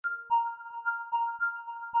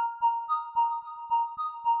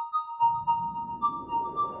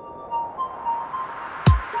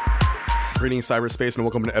Greetings, cyberspace, and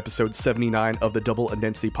welcome to episode 79 of the Double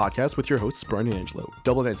Density podcast with your hosts, Brian and Angelo.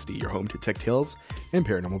 Double Density, your home to tech tales and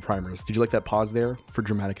paranormal primers. Did you like that pause there for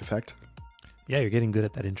dramatic effect? Yeah, you're getting good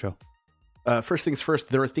at that intro. First things first,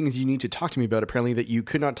 there are things you need to talk to me about, apparently, that you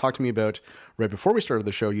could not talk to me about right before we started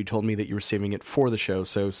the show. You told me that you were saving it for the show,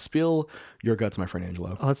 so spill your guts, my friend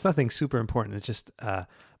Angelo. Oh, it's nothing super important. It's just, I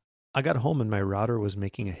got home and my router was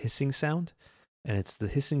making a hissing sound, and it's the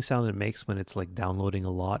hissing sound it makes when it's like downloading a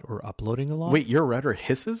lot or uploading a lot. Wait, your router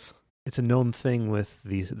hisses? It's a known thing with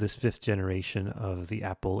this fifth generation of the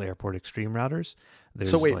Apple Airport Extreme routers.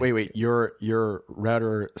 So wait. Your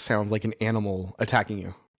router sounds like an animal attacking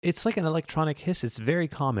you. It's like an electronic hiss. It's very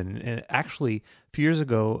common. And actually, a few years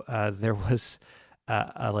ago, there was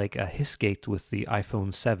a hiss gate with the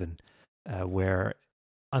iPhone 7, where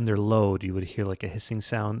under load you would hear like a hissing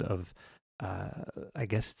sound of, I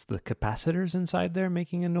guess it's the capacitors inside there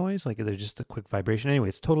making a noise. Like they're just a quick vibration. Anyway,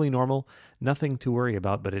 it's totally normal. Nothing to worry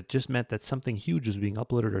about. But it just meant that something huge was being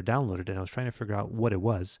uploaded or downloaded, and I was trying to figure out what it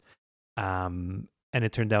was. And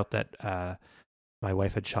it turned out that my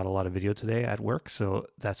wife had shot a lot of video today at work, so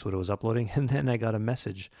that's what it was uploading. And then I got a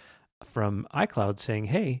message from iCloud saying,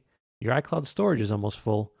 hey, your iCloud storage is almost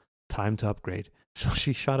full. Time to upgrade. So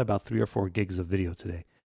she shot about 3 or 4 gigs of video today.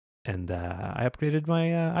 And I upgraded my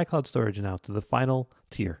iCloud storage now to the final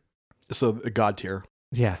tier. So the God tier.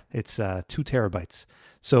 Yeah, it's 2 terabytes.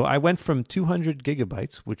 So I went from 200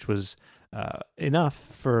 gigabytes, which was enough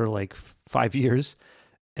for like 5 years.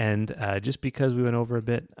 And just because we went over a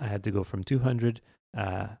bit, I had to go from 200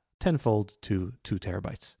 tenfold to 2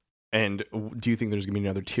 terabytes. And do you think there's going to be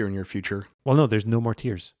another tier in your future? Well, no, there's no more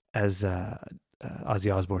tiers, as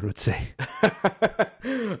Ozzy Osbourne would say.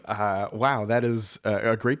 Wow, that is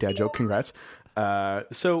a great dad joke. Congrats.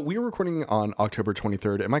 So we are recording on October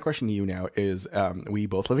 23rd, and my question to you now is, we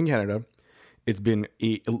both live in Canada. It's been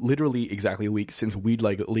literally exactly a week since weed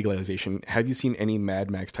legalization. Have you seen any Mad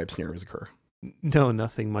Max type scenarios occur? No,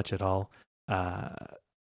 nothing much at all.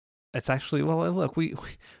 It's actually, well, look,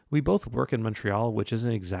 we both work in Montreal, which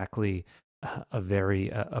isn't exactly a very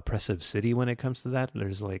oppressive city when it comes to that.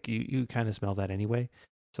 There's like, you kind of smell that anyway.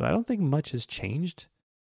 So I don't think much has changed.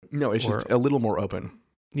 No, it's just a little more open.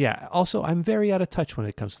 Yeah. Also, I'm very out of touch when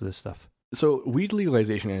it comes to this stuff. So weed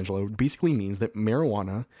legalization, Angelo, basically means that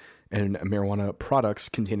marijuana and marijuana products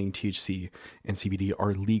containing THC and CBD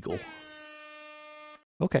are legal.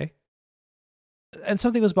 Okay. And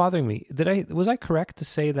something was bothering me. Was I correct to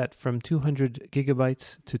say that from 200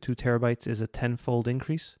 gigabytes to 2 terabytes is a tenfold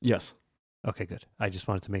increase? Yes. Okay, good. I just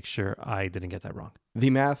wanted to make sure I didn't get that wrong. The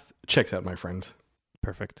math checks out, my friend.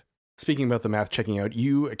 Perfect. Speaking about the math checking out,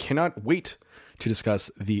 you cannot wait to discuss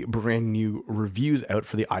the brand new reviews out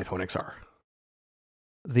for the iPhone XR.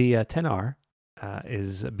 The XR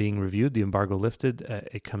is being reviewed. The embargo lifted.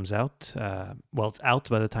 It comes out. It's out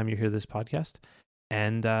by the time you hear this podcast.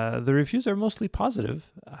 And the reviews are mostly positive.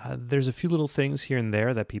 There's a few little things here and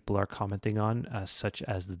there that people are commenting on, such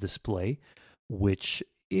as the display, which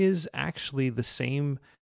is actually the same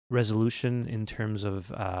resolution in terms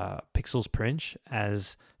of pixels per inch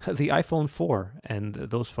as the iPhone 4 and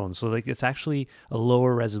those phones. So like it's actually a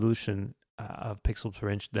lower resolution of pixels per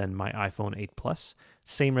inch than my iPhone 8 Plus.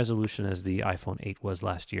 Same resolution as the iPhone 8 was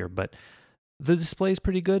last year, but the display is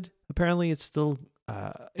pretty good. Apparently it's still...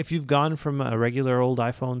 if you've gone from a regular old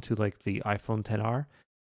iPhone to like the iPhone XR,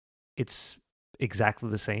 it's exactly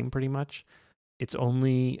the same pretty much. It's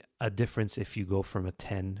only a difference if you go from a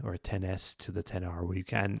 10 or a 10S to the XR, where you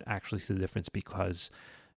can actually see the difference because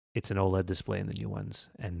it's an OLED display in the new ones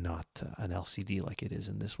and not an LCD like it is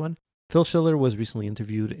in this one. Phil Schiller was recently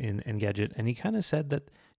interviewed in Engadget, and he kind of said that,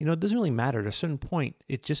 it doesn't really matter. At a certain point,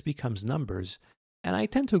 it just becomes numbers. And I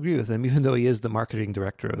tend to agree with him, even though he is the marketing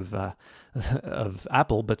director of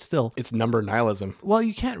Apple, but still. It's number nihilism. Well,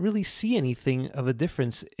 you can't really see anything of a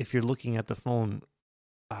difference if you're looking at the phone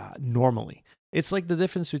normally. It's like the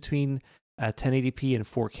difference between 1080p and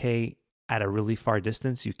 4K at a really far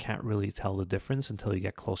distance. You can't really tell the difference until you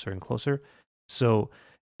get closer and closer. So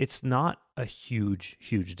it's not a huge,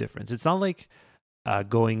 huge difference. It's not like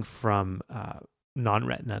going from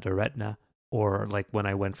non-retina to retina, or like when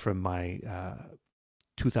I went from my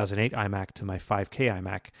 2008 iMac to my 5K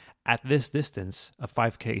iMac. At this distance, a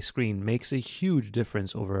 5K screen makes a huge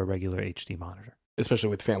difference over a regular HD monitor. Especially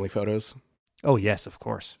with family photos. Oh, yes, of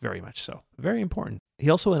course. Very much so. Very important.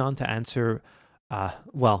 He also went on to answer,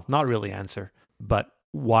 not really answer, but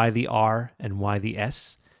why the R and why the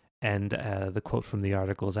S. And the quote from the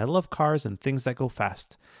article is, I love cars and things that go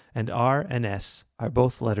fast. And R and S are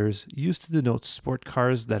both letters used to denote sport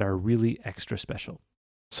cars that are really extra special.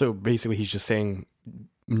 So basically he's just saying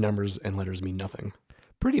numbers and letters mean nothing.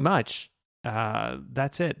 Pretty much.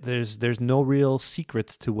 That's it. There's no real secret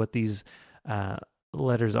to what these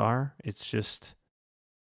letters are. It's just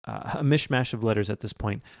a mishmash of letters at this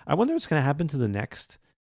point. I wonder what's going to happen to the next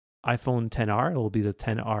iPhone XR. It will be the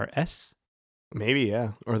XRS. Maybe,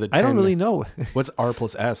 yeah. Or the 10. I don't really know. What's R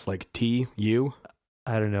plus S? Like T, U?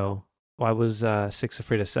 I don't know. Why was 6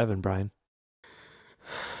 afraid of 7, Brian?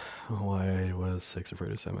 Why was 6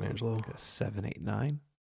 afraid of 7, Angelo? 7, 8, 9.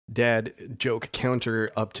 Dad joke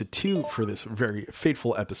counter up to 2 for this very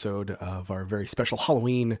fateful episode of our very special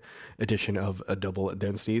Halloween edition of A Double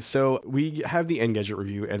Density. So we have the Engadget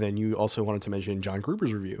review, and then you also wanted to mention John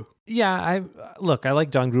Gruber's review. Yeah, I like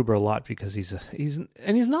John Gruber a lot because he's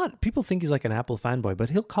not. People think he's like an Apple fanboy, but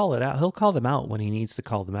he'll call it out. He'll call them out when he needs to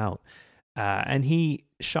call them out. And he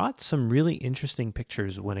shot some really interesting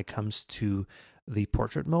pictures when it comes to the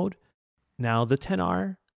portrait mode. Now the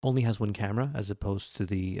XR only has one camera as opposed to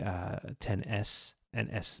the XS and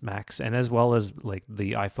S Max, and as well as like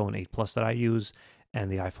the iPhone 8 Plus that I use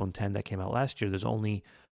and the iPhone 10 that came out last year. There's only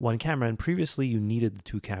one camera, and previously you needed the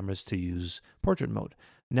 2 cameras to use portrait mode.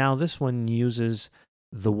 Now this one uses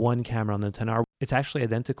the one camera on the XR. It's actually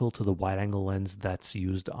identical to the wide-angle lens that's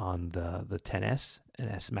used on the XS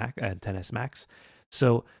and XS Max.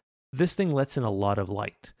 So this thing lets in a lot of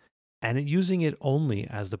light, and using it only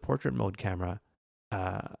as the portrait mode camera,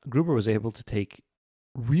 Gruber was able to take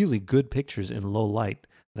really good pictures in low light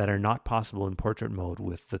that are not possible in portrait mode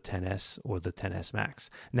with the XS or the XS Max.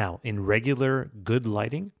 Now, in regular good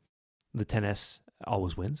lighting, the XS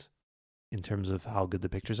always wins in terms of how good the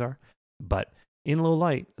pictures are. But in low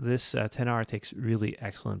light, this XR takes really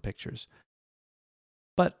excellent pictures.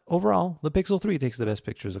 But overall, the Pixel 3 takes the best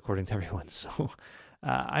pictures according to everyone. So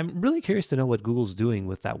I'm really curious to know what Google's doing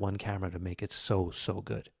with that one camera to make it so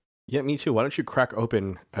good. Yeah, me too. Why don't you crack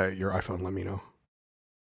open your iPhone? Let me know.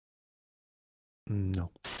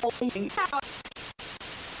 No.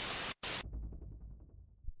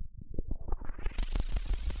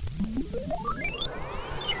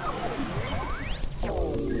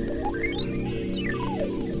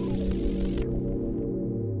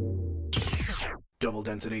 Double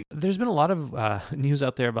density. There's been a lot of news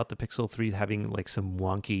out there about the Pixel 3 having like some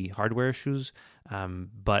wonky hardware issues,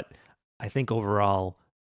 but I think overall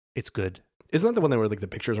it's good. Isn't that the one where like the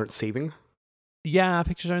pictures aren't saving? Yeah,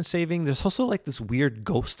 pictures aren't saving. There's also like this weird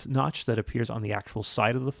ghost notch that appears on the actual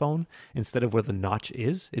side of the phone instead of where the notch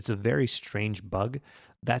is. It's a very strange bug.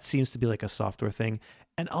 That seems to be like a software thing.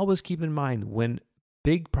 And always keep in mind, when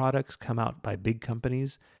big products come out by big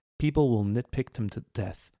companies, people will nitpick them to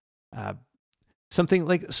death. Something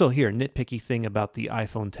like, so here, nitpicky thing about the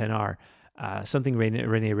iPhone XR. Something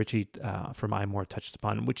Rene Ritchie from iMore touched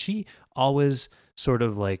upon, which he always sort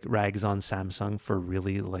of like rags on Samsung for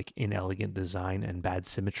really like inelegant design and bad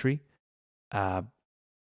symmetry. Well,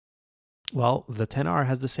 the XR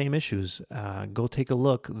has the same issues. Go take a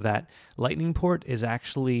look. That Lightning port is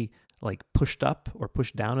actually like pushed up or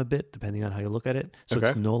pushed down a bit, depending on how you look at it. So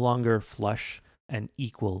It's no longer flush and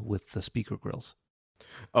equal with the speaker grills.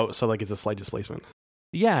 Oh, so like it's a slight displacement.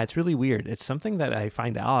 Yeah, it's really weird. It's something that I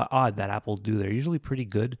find odd that Apple do. They're usually pretty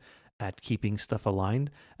good at keeping stuff aligned.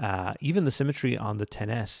 Even the symmetry on the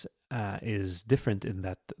XS is different in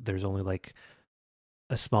that there's only like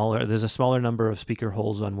there's a smaller number of speaker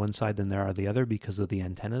holes on one side than there are the other because of the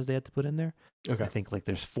antennas they had to put in there. Okay. I think like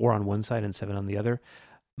there's 4 on one side and 7 on the other.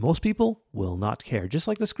 Most people will not care. Just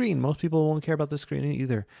like the screen, most people won't care about the screen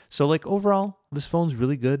either. So like overall, this phone's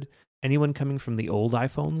really good. Anyone coming from the old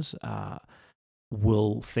iPhones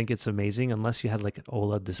will think it's amazing unless you had like an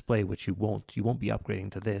OLED display, which you won't. You won't be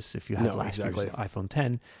upgrading to this if you had last year's iPhone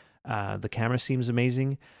 10. The camera seems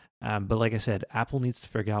amazing. But like I said, Apple needs to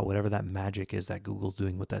figure out whatever that magic is that Google's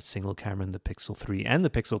doing with that single camera in the Pixel 3 and the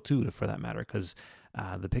Pixel 2 for that matter, because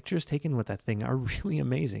the pictures taken with that thing are really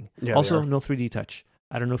amazing. Yeah, also, no 3D touch.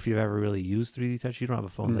 I don't know if you've ever really used 3D touch. You don't have a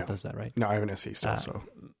phone that does that, right? No, I have an SE still. So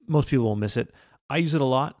most people will miss it. I use it a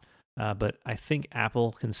lot. But I think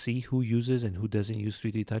Apple can see who uses and who doesn't use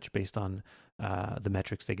 3D Touch based on the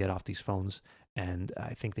metrics they get off these phones. And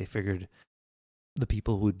I think they figured the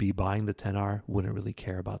people who would be buying the XR wouldn't really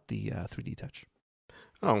care about the 3D Touch.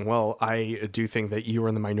 Oh, well, I do think that you are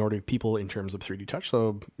in the minority of people in terms of 3D Touch.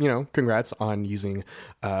 So, congrats on using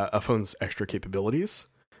a phone's extra capabilities.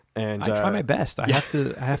 And I try my best. I have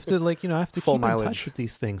to I have to keep in touch with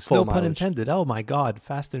these things. Full no mileage. Pun intended. Oh my God.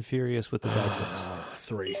 Fast and Furious with the dad jokes.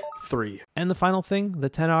 3. And the final thing, the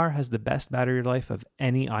XR has the best battery life of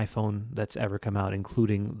any iPhone that's ever come out,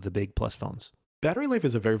 including the big Plus phones. Battery life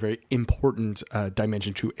is a very, very important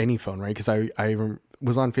dimension to any phone, right? Because I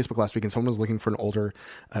was on Facebook last week and someone was looking for an older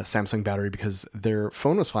Samsung battery because their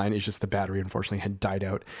phone was fine. It's just the battery, unfortunately, had died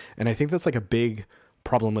out. And I think that's like a big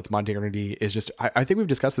problem with modernity is just, I think we've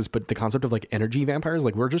discussed this, but the concept of like energy vampires,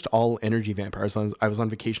 like we're just all energy vampires. I was on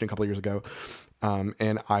vacation a couple of years ago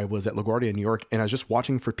and I was at LaGuardia, New York, and I was just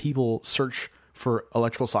watching for people search for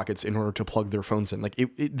electrical sockets in order to plug their phones in. Like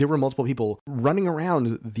there were multiple people running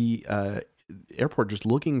around the airport just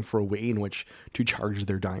looking for a way in which to charge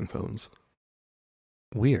their dying phones.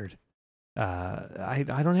 Weird. I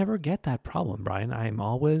don't ever get that problem, Brian. I'm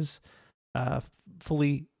always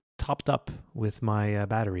fully topped up with my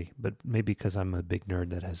battery, but maybe because I'm a big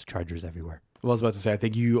nerd that has chargers everywhere. Well, I was about to say, I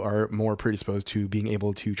think you are more predisposed to being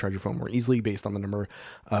able to charge your phone more easily based on the number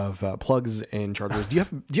of plugs and chargers. Do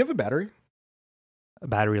you have a battery? A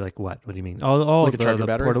battery like what? What do you mean? Oh, like the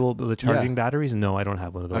battery? Portable, the charging batteries? No, I don't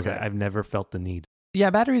have one of those. Okay. I've never felt the need. Yeah,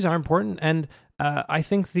 batteries are important, and I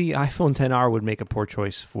think the iPhone XR would make a poor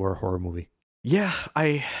choice for a horror movie. Yeah,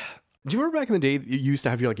 do you remember back in the day you used to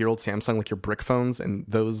have your old Samsung, like your brick phones, and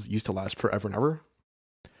those used to last forever and ever?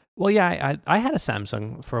 Well, yeah, I had a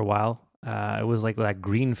Samsung for a while. It was like that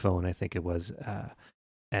green phone, I think it was,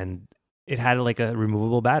 and it had like a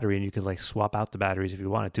removable battery, and you could like swap out the batteries if you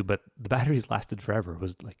wanted to. But the batteries lasted forever. It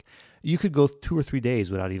was like you could go 2 or 3 days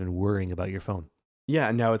without even worrying about your phone. Yeah,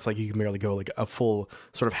 and now it's like you can barely go like a full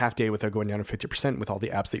sort of half day without going down to 50% with all the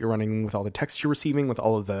apps that you're running, with all the texts you're receiving, with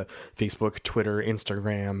all of the Facebook, Twitter,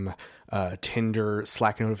 Instagram, Tinder,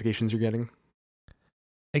 Slack notifications you're getting.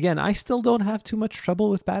 Again, I still don't have too much trouble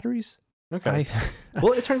with batteries. Okay.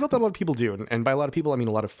 Well, it turns out that a lot of people do. And by a lot of people, I mean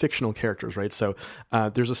a lot of fictional characters, right? So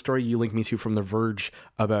there's a story you linked me to from The Verge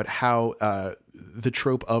about how the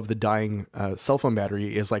trope of the dying cell phone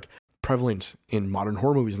battery is like prevalent in modern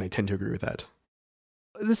horror movies, and I tend to agree with that.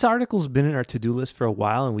 This article's been in our to-do list for a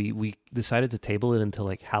while, and we decided to table it until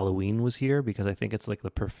like Halloween was here because I think it's like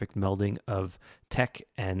the perfect melding of tech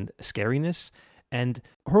and scariness. And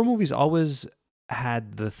horror movies always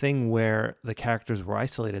had the thing where the characters were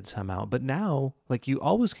isolated somehow, but now like you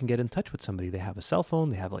always can get in touch with somebody. They have a cell phone,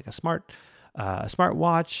 they have like a smart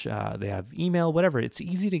watch, they have email, whatever. It's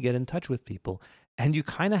easy to get in touch with people. And you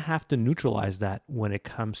kind of have to neutralize that when it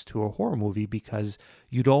comes to a horror movie because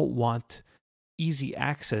you don't want easy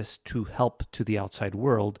access to help to the outside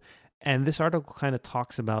world. And this article kind of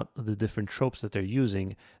talks about the different tropes that they're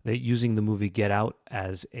using. They're using the movie Get Out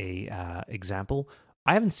as a example.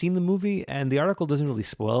 I haven't seen the movie, and the article doesn't really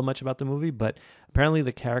spoil much about the movie, but apparently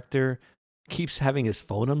the character keeps having his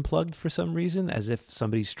phone unplugged for some reason, as if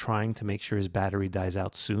somebody's trying to make sure his battery dies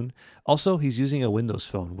out soon. Also, he's using a Windows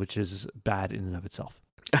phone, which is bad in and of itself.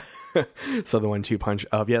 So the 1-2 punch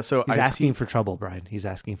of, yeah, so he's asking for trouble, Brian. He's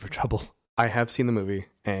asking for trouble. I have seen the movie,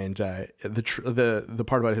 and the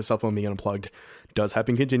part about his cell phone being unplugged does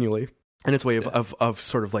happen continually, and it's a way of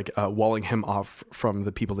sort of like walling him off from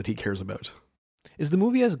the people that he cares about. Is the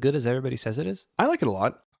movie as good as everybody says it is? I like it a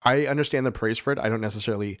lot. I understand the praise for it. I don't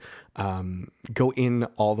necessarily go in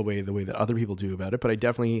all the way that other people do about it, but I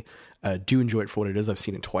definitely do enjoy it for what it is. I've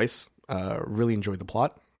seen it twice. Really enjoyed the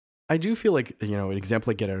plot. I do feel like, an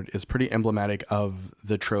example like Get Out is pretty emblematic of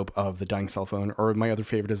the trope of the dying cell phone. Or my other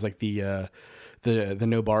favorite is like the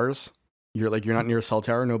no bars. You're not near a cell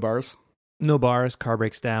tower, no bars. No bars, car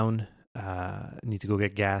breaks down, need to go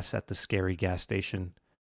get gas at the scary gas station.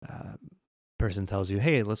 Person tells you,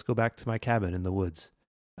 hey, let's go back to my cabin in the woods.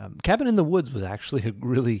 Cabin in the Woods was actually a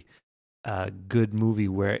really good movie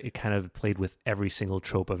where it kind of played with every single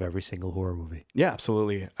trope of every single horror movie. Yeah,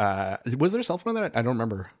 absolutely. Was there a cell phone on that? I don't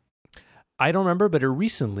remember. I don't remember, but it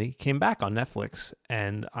recently came back on Netflix,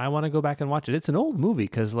 and I want to go back and watch it. It's an old movie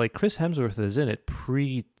because like Chris Hemsworth is in it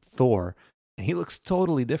pre-Thor, and he looks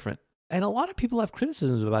totally different. And a lot of people have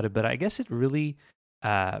criticisms about it, but I guess it really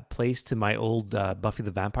plays to my old Buffy the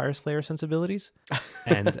Vampire Slayer sensibilities.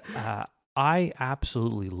 And I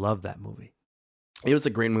absolutely love that movie. It was a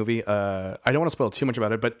great movie. I don't want to spoil too much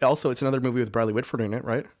about it, but also it's another movie with Bradley Whitford in it,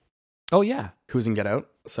 right? Oh, yeah. Who's in Get Out.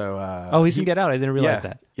 So, he's in Get Out. I didn't realize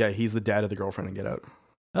that. Yeah, he's the dad of the girlfriend in Get Out.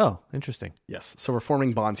 Oh, interesting. Yes. So we're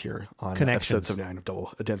forming bonds here on episode 79 of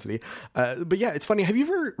Double Density. But yeah, it's funny. Have you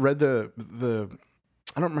ever read the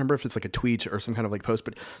I don't remember if it's like a tweet or some kind of like post,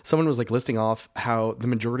 but someone was like listing off how the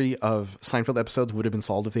majority of Seinfeld episodes would have been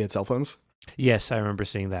solved if they had cell phones? Yes, I remember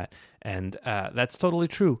seeing that. And that's totally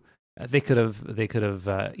true. They could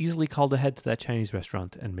have easily called ahead to that Chinese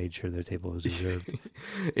restaurant and made sure their table was reserved.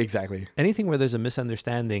 Exactly. Anything where there's a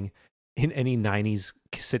misunderstanding in any 90s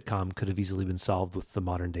sitcom could have easily been solved with the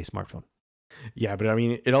modern day smartphone. Yeah, but I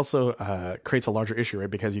mean, it also creates a larger issue, right?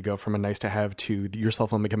 Because you go from a nice to have to your cell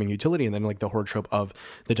phone becoming a utility, and then like the horror trope of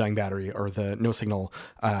the dying battery or the no signal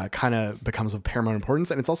kind of becomes of paramount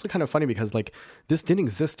importance. And it's also kind of funny because like this didn't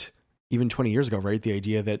exist even 20 years ago, right? The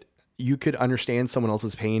idea that you could understand someone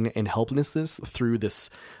else's pain and helplessness through this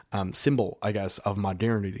symbol, I guess, of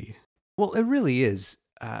modernity. Well, it really is.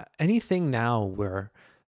 Anything now where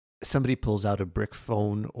somebody pulls out a brick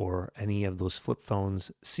phone or any of those flip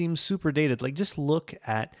phones seems super dated. Like just look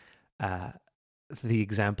at the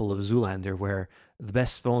example of Zoolander, where the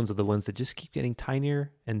best phones are the ones that just keep getting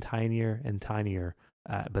tinier and tinier and tinier,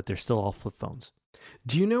 but they're still all flip phones.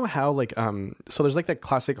 Do you know how like so there's like that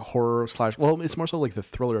classic horror slash, well, it's more so like the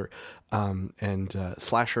thriller and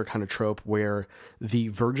slasher kind of trope where the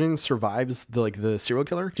virgin survives the serial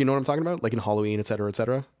killer. Do you know what I'm talking about? Like in Halloween, et cetera, et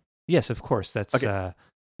cetera. Yes, of course. That's okay.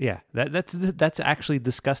 Yeah, that's actually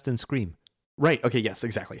discussed in Scream. Right. Okay. Yes,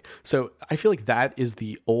 exactly. So I feel like that is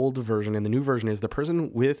the old version, and the new version is the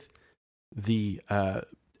person with the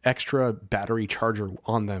extra battery charger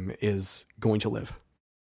on them is going to live.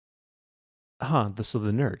 So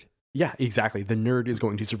the nerd. Yeah, exactly. The nerd is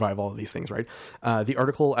going to survive all of these things, right? The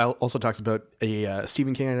article also talks about a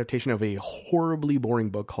Stephen King adaptation of a horribly boring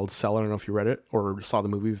book called Cell. I don't know if you read it or saw the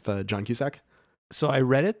movie with John Cusack. So I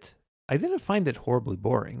read it. I didn't find it horribly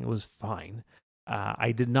boring. It was fine.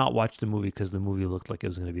 I did not watch the movie because the movie looked like it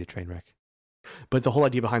was going to be a train wreck. But the whole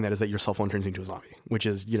idea behind that is that your cell phone turns into a zombie, which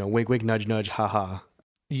is, wink, wink, nudge, nudge, haha.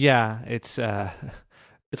 Yeah, it's a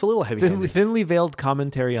little heavy. Thinly veiled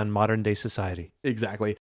commentary on modern day society.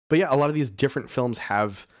 Exactly. But yeah, a lot of these different films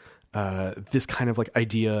have this kind of like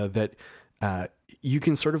idea that you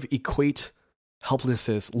can sort of equate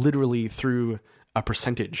helplessness literally through a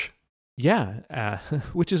percentage. Yeah,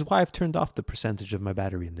 which is why I've turned off the percentage of my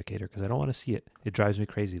battery indicator, because I don't want to see it. It drives me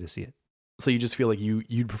crazy to see it. So you just feel like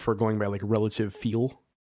you'd prefer going by like relative feel?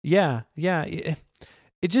 Yeah. It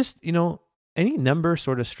just, any number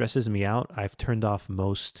sort of stresses me out. I've turned off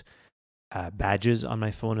most badges on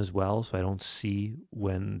my phone as well, so I don't see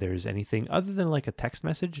when there's anything other than like a text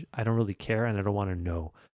message. I don't really care, and I don't want to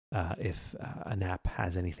know if an app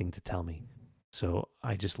has anything to tell me. So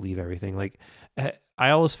I just leave everything. Like, I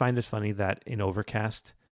always find it funny that in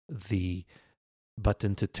Overcast, the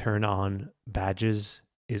button to turn on badges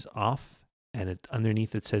is off, and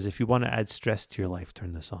underneath it says, if you want to add stress to your life,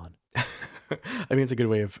 turn this on. I mean, it's a good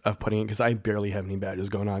way of putting it, because I barely have any badges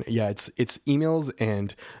going on. Yeah, it's emails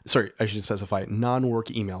and, sorry, I should specify, non-work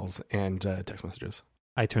emails and text messages.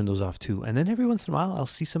 I turn those off too. And then every once in a while, I'll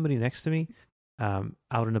see somebody next to me out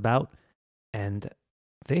and about, and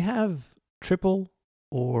they have triple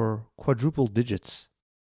or quadruple digits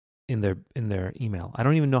in their email. I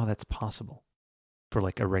don't even know how that's possible for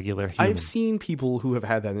like a regular human. I've seen people who have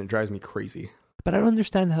had that, and it drives me crazy. But I don't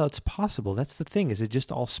understand how it's possible. That's the thing. Is it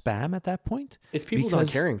just all spam at that point? It's people not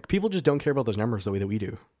caring. People just don't care about those numbers the way that we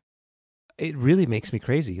do. It really makes me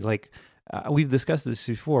crazy. Like, we've discussed this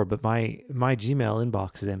before, but my Gmail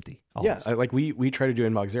inbox is empty. Always. Yeah, like we try to do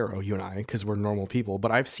inbox zero, you and I, because we're normal people.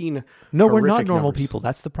 But I've seen no, we're not normal people.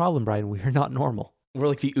 That's the problem, Brian. We are not normal. We're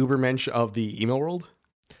like the Ubermensch of the email world.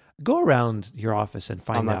 Go around your office and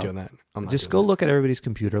find out. I'm not doing that. Just go look at everybody's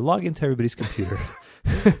computer. Log into everybody's computer.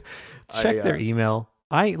 Check their email.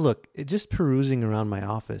 Just perusing around my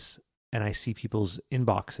office, and I see people's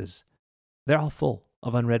inboxes. They're all full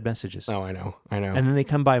of unread messages. Oh, I know. And then they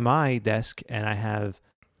come by my desk, and I have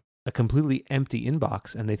a completely empty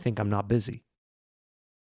inbox, and they think I'm not busy.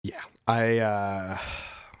 Yeah,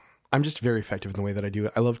 I'm just very effective in the way that I do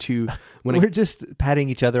it. I love to we're just patting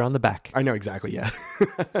each other on the back. I know, exactly. Yeah.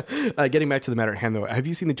 Getting back to the matter at hand, though, have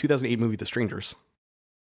you seen the 2008 movie The Strangers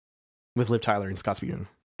with Liv Tyler and Scott Speedman?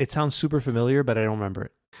 It sounds super familiar, but I don't remember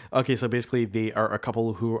it. Okay, so basically they are a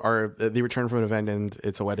couple who they return from an event, and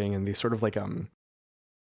it's a wedding, and they sort of like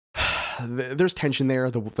there's tension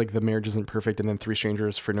there. The marriage isn't perfect, and then three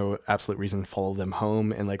strangers for no absolute reason follow them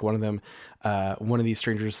home, and like one of these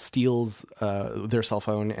strangers steals their cell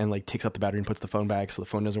phone and like takes out the battery and puts the phone back so the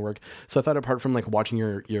phone doesn't work. So I thought, apart from like watching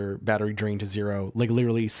your battery drain to zero, like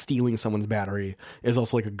literally stealing someone's battery is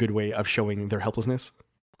also like a good way of showing their helplessness.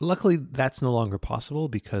 Luckily, that's no longer possible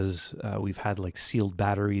because we've had like sealed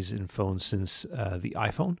batteries in phones since the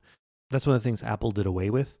iPhone. That's one of the things Apple did away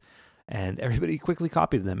with, and everybody quickly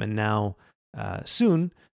copied them. And now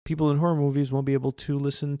soon people in horror movies won't be able to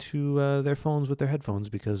listen to their phones with their headphones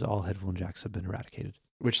because all headphone jacks have been eradicated.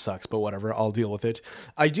 Which sucks, but whatever. I'll deal with it.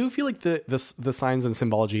 I do feel like the signs and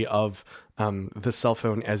symbology of the cell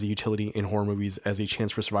phone as a utility in horror movies as a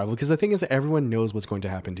chance for survival. Because the thing is, that everyone knows what's going to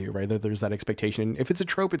happen to you, right? There's that expectation. If it's a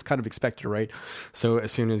trope, it's kind of expected, right? So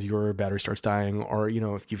as soon as your battery starts dying, or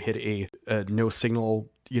if you've hit a no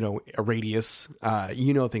signal, a radius,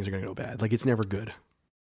 things are going to go bad. Like, it's never good.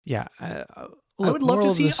 Yeah, look, I would love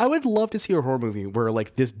to see. I would love to see a horror movie where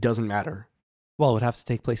like this doesn't matter. Well, it would have to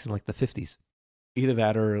take place in like the 50s. Either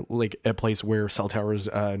that or like a place where cell towers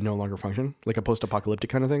no longer function, like a post-apocalyptic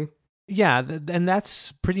kind of thing. Yeah, and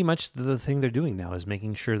that's pretty much the thing they're doing now, is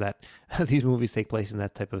making sure that these movies take place in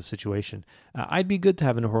that type of situation. I'd be good to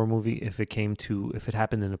have in a horror movie if it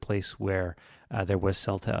happened in a place where there was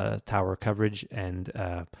cell tower coverage and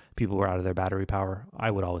people were out of their battery power.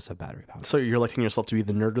 I would always have battery power. So you're electing yourself to be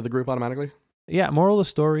the nerd of the group automatically? Yeah, moral of the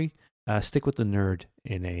story, stick with the nerd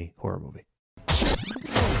in a horror movie.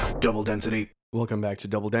 Double Density. Welcome back to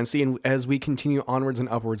Double Density, and as we continue onwards and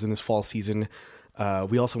upwards in this fall season,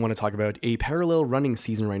 we also want to talk about a parallel running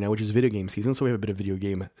season right now, which is video game season, so we have a bit of video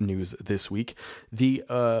game news this week. The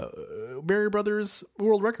Mario Brothers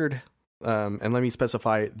world record, and let me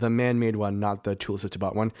specify, the man-made one, not the tool-assisted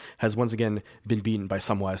bot one, has once again been beaten by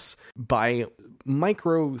SumWes by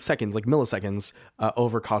microseconds, like milliseconds,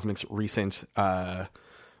 over Cosmic's recent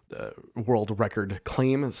world record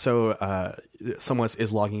claim. So SumWes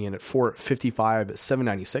is logging in at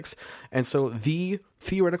 4:55.796, and so the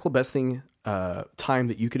theoretical best thing time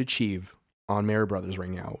that you could achieve on Mario Brothers right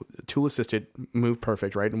now, tool assisted, move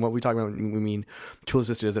perfect, right? And what we talk about when we mean tool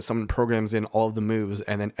assisted is that someone programs in all of the moves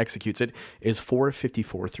and then executes it, is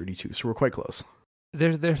 4:54.32. So we're quite close.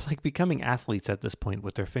 They're like becoming athletes at this point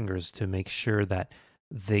with their fingers to make sure that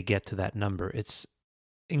they get to that number. It's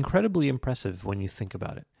incredibly impressive when you think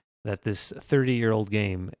about it, that this 30-year-old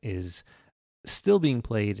game is still being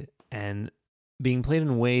played, and being played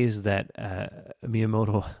in ways that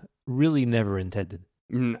Miyamoto really never intended.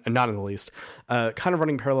 Not in the least. Kind of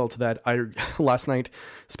running parallel to that, I last night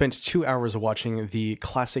spent 2 hours watching the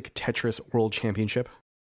classic Tetris World Championship.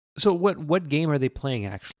 So what game are they playing,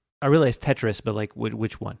 actually? I realize Tetris, but like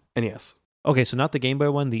which one? NES. Okay, so not the Game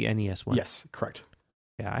Boy one, the NES one. Yes, correct.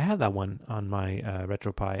 Yeah, I have that one on my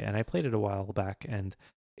RetroPie, and I played it a while back, and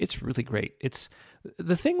it's really great. It's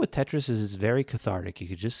the thing with Tetris is it's very cathartic. You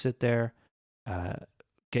could just sit there,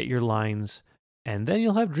 get your lines, and then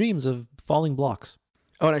you'll have dreams of falling blocks.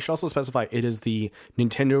 Oh, and I should also specify, it is the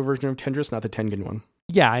Nintendo version of Tetris, not the Tengen one.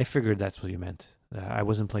 Yeah, I figured that's what you meant. I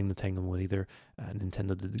wasn't playing the Tengen one either.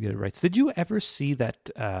 Nintendo did get it right. Did you ever see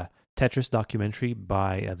that Tetris documentary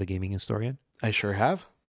by the gaming historian? I sure have.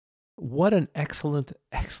 What an excellent,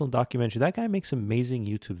 excellent documentary. That guy makes amazing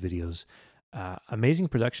YouTube videos, amazing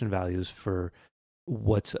production values for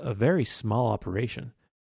what's a very small operation,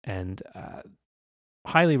 and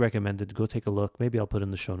highly recommended. Go take a look. Maybe I'll put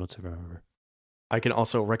in the show notes if I remember. I can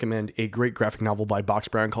also recommend a great graphic novel by Box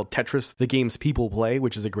Brown called Tetris, The Games People Play,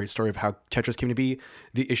 which is a great story of how Tetris came to be,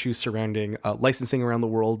 the issues surrounding licensing around the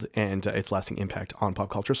world, and its lasting impact on pop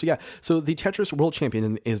culture. So so the Tetris world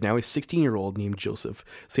champion is now a 16-year-old named Joseph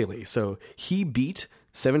Saley. So he beat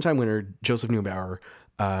 7-time winner Joseph Neubauer,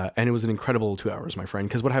 and it was an incredible 2 hours, my friend,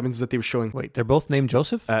 because what happens is that they were showing... Wait, they're both named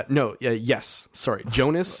Joseph? Yes, sorry.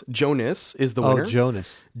 Jonas is the winner. Oh,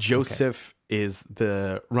 Jonas. Joseph is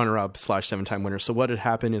the runner-up / 7-time winner. So what had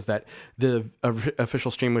happened is that the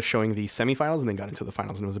official stream was showing the semifinals and then got into the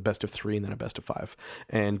finals, and it was a best of 3 and then a best of 5.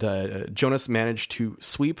 And Jonas managed to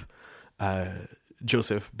sweep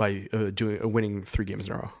Joseph by winning 3 games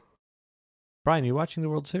in a row. Brian, are you watching the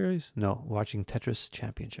World Series? No, watching Tetris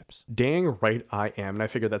Championships. Dang right I am, and I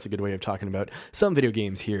figured that's a good way of talking about some video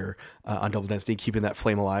games here on Double Density, keeping that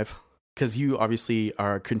flame alive. Because you obviously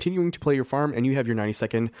are continuing to play your farm, and you have your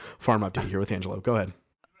 90-second farm update here with Angelo. Go ahead.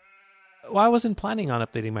 Well, I wasn't planning on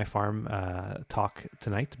updating my farm talk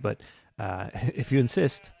tonight, but if you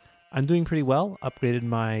insist, I'm doing pretty well. Upgraded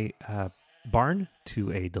my barn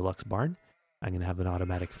to a deluxe barn. I'm going to have an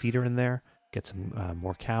automatic feeder in there, get some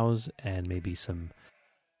more cows, and maybe some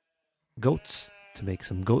goats to make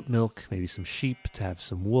some goat milk, maybe some sheep to have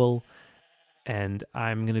some wool. And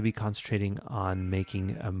I'm going to be concentrating on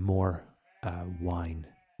making more wine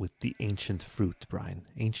with the ancient fruit, Brian.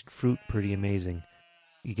 Ancient fruit, pretty amazing.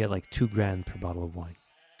 You get like $2,000 per bottle of wine.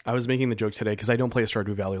 I was making the joke today because I don't play a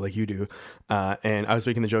Stardew Valley like you do. And I was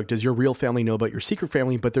making the joke, does your real family know about your secret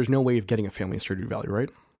family? But there's no way of getting a family in Stardew Valley, right?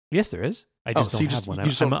 Yes, there is. I just don't have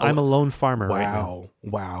one. I'm a lone farmer right now.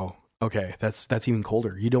 Wow. Okay, that's even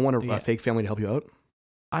colder. You don't want a fake family to help you out?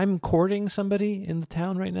 I'm courting somebody in the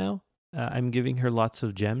town right now. I'm giving her lots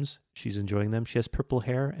of gems. She's enjoying them. She has purple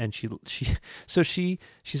hair, and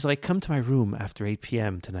she's like, come to my room after 8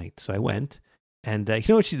 p.m. tonight. So I went, and you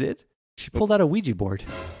know what she did? She pulled out a Ouija board.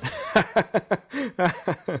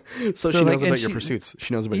 So she knows about your pursuits.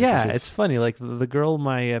 She knows about your pursuits. Yeah, it's funny. Like the girl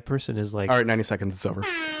my person is like, all right, 90 seconds, it's over.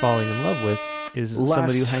 Falling in love with is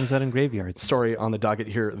somebody who hangs out in graveyards. Story on the docket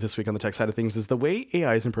here this week on the tech side of things is the way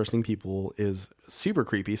AI is impersonating people is super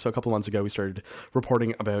creepy. So a couple of months ago, we started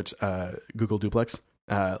reporting about Google Duplex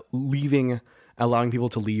allowing people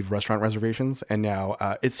to leave restaurant reservations. And now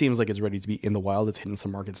it seems like it's ready to be in the wild. It's hitting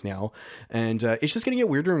some markets now. And it's just going to get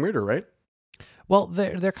weirder and weirder, right? Well,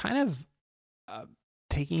 they're kind of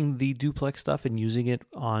taking the Duplex stuff and using it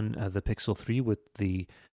on the Pixel 3 with the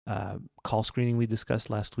call screening we discussed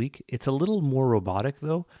last week. It's a little more robotic,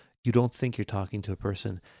 though. You don't think you're talking to a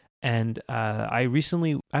person. And I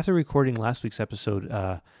recently, after recording last week's episode,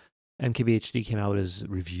 MKBHD came out with his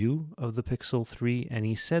review of the Pixel 3, and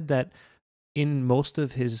he said that in most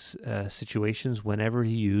of his situations, whenever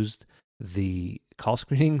he used the call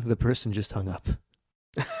screening, the person just hung up.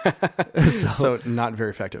 So not very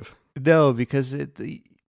effective. No, because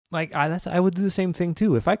I would do the same thing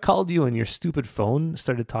too. If I called you and your stupid phone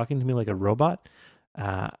started talking to me like a robot,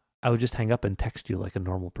 I would just hang up and text you like a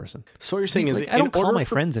normal person. So what you're saying is, I don't call my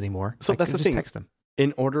friends anymore. So that's the thing. Text them.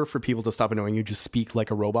 In order for people to stop annoying you, just speak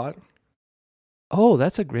like a robot. Oh,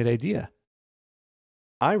 that's a great idea.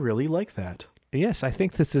 I really like that. Yes, I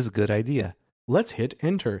think this is a good idea. Let's hit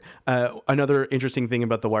enter. Another interesting thing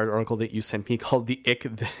about the Wired article that you sent me called the ick,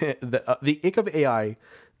 the ick of AI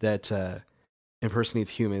that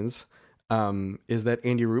impersonates humans is that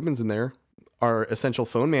Andy Rubin's in there. Our essential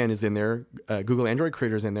phone man is in there. Google Android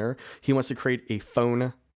creator's in there. He wants to create a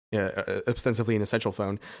phone, ostensibly an essential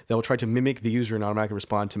phone, that will try to mimic the user and automatically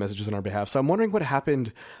respond to messages on our behalf. So I'm wondering what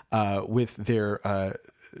happened with their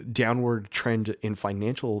downward trend in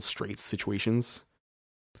financial straits situations.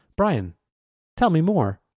 Brian, tell me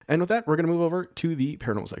more. And with that, we're going to move over to the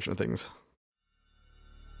paranormal section of things.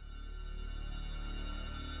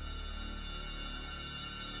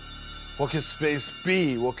 What could space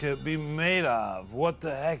be? What could it be made of? What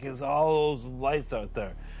the heck is all those lights out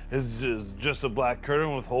there? Is it just a black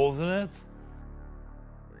curtain with holes in it?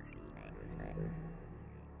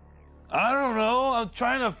 I don't know. I'm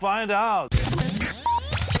trying to find out.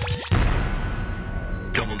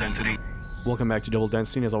 Double density. Welcome back to Double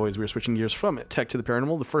Density. And as always, we're switching gears from tech to the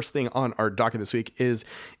paranormal. The first thing on our docket this week is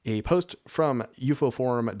a post from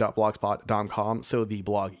ufoforum.blogspot.com. So the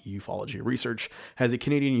blog Ufology Research has a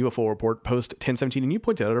Canadian UFO report post 1017, and you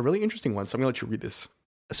pointed out a really interesting one. So I'm going to let you read this.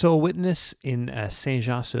 So a witness in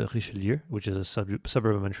Saint-Jean-sur-Richelieu, which is a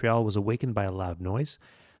suburb of Montreal, was awakened by a loud noise.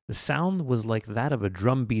 The sound was like that of a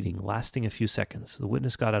drum beating, lasting a few seconds. The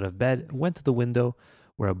witness got out of bed, went to the window,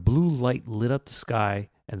 where a blue light lit up the sky,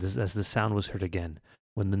 and as the sound was heard again.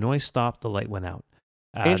 When the noise stopped, the light went out.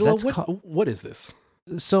 Angela, what is this?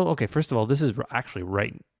 So, okay, first of all, this is actually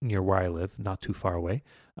right near where I live, not too far away.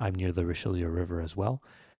 I'm near the Richelieu River as well,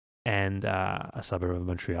 and a suburb of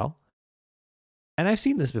Montreal. And I've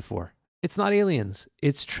seen this before. It's not aliens.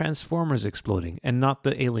 It's transformers exploding, and not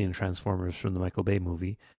the alien transformers from the Michael Bay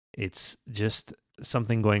movie. It's just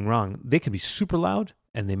something going wrong. They can be super loud,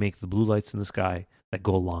 and they make the blue lights in the sky that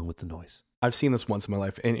go along with the noise. I've seen this once in my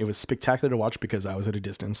life, and it was spectacular to watch because I was at a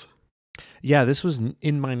distance. Yeah, this was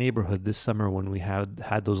in my neighborhood this summer when we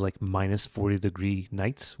had those like minus 40-degree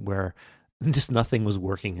nights where just nothing was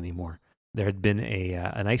working anymore. There had been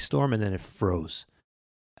an ice storm, and then it froze.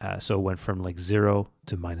 So it went from like 0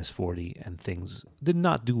 to minus 40, and things did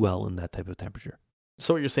not do well in that type of temperature.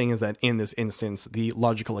 So what you're saying is that in this instance, the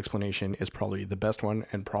logical explanation is probably the best one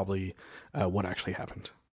and probably what actually happened.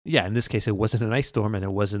 Yeah, in this case, it wasn't an ice storm and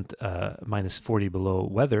it wasn't minus 40 below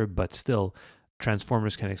weather, but still,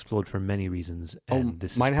 transformers can explode for many reasons. And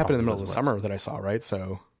mine happened in the middle of the summer that I saw, right?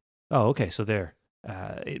 So, okay, so there.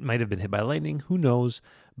 It might have been hit by lightning, who knows?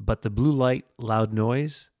 But the blue light, loud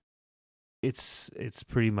noise, it's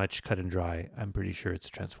pretty much cut and dry. I'm pretty sure it's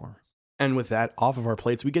a transformer. And with that off of our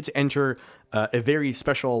plates, we get to enter a very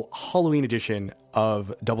special Halloween edition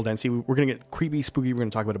of Double Density. We're going to get creepy, spooky. We're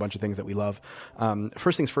going to talk about a bunch of things that we love.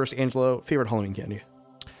 First things first, Angelo, favorite Halloween candy?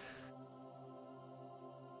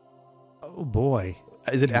 Oh, boy.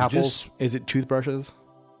 Is it apples? Is it toothbrushes?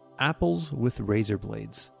 Apples with razor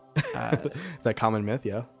blades. That common myth,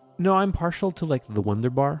 yeah. No, I'm partial to like the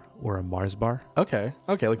Wonder Bar or a Mars bar. Okay,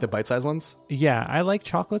 like the bite-sized ones? Yeah, I like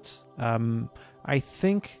chocolates. I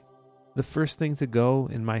think the first thing to go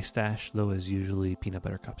in my stash, though, is usually peanut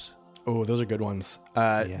butter cups. Oh, those are good ones.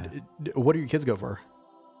 Yeah. What do your kids go for?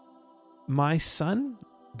 My son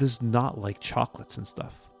does not like chocolates and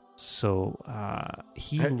stuff. So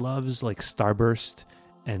he loves like Starburst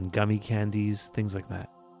and gummy candies, things like that.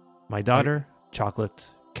 My daughter, chocolate,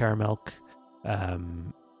 caramel,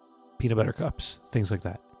 peanut butter cups, things like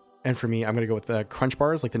that. And for me, I'm going to go with the Crunch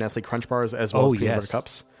Bars, like the Nestle Crunch Bars, as well as peanut butter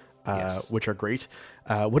cups, which are great.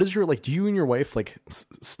 What is your, like, do you and your wife, like,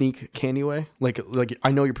 sneak candy away? Like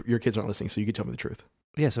I know your kids aren't listening, so you can tell me the truth.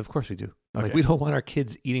 Yes, of course we do. Okay. Like, we don't want our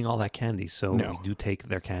kids eating all that candy, so No. we do take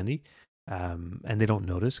their candy. And they don't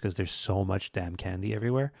notice because there's so much damn candy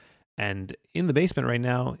everywhere. And in the basement right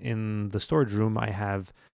now, in the storage room, I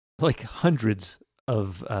have like hundreds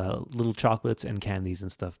of little chocolates and candies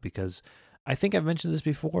and stuff, because I think I've mentioned this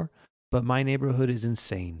before, but my neighborhood is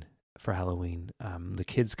insane for Halloween. The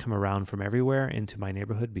kids come around from everywhere into my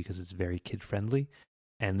neighborhood because it's very kid friendly,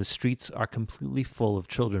 and the streets are completely full of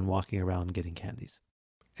children walking around getting candies.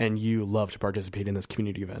 And you love to participate in this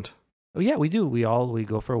community event. Oh yeah, we do. We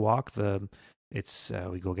go for a walk.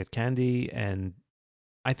 We go get candy, and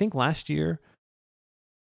I think last year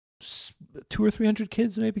 200 or 300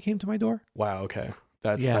 kids maybe came to my door. Wow. Okay,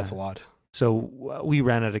 that's a lot. So we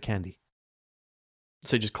ran out of candy.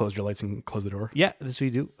 So you just closed your lights and close the door? Yeah, this we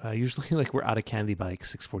do. Usually, like, we're out of candy by like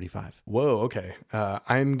 6:45. Whoa. Okay.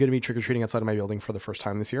 I'm going to be trick or treating outside of my building for the first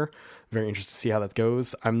time this year. Very interested to see how that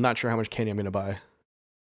goes. I'm not sure how much candy I'm going to buy.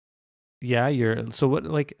 Yeah, so what?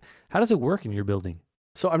 Like, how does it work in your building?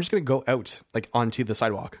 So I'm just going to go out, like, onto the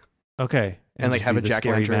sidewalk. Okay. And like just have be a the jack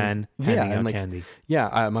scary lantern. man Yeah, handing and out like candy.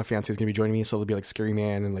 yeah, my fiance is gonna be joining me, so there'll be like Scary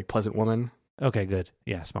Man and like Pleasant Woman. Okay, good.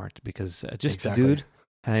 Yeah, smart, because just Exactly. a dude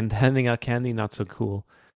and handing out candy, not so cool.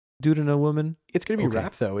 Dude and a woman. It's gonna be Okay.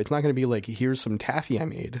 rap though. It's not gonna be like, here's some taffy I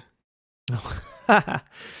made.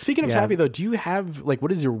 Speaking of Yeah. taffy though, do you have like,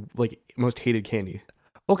 what is your like most hated candy?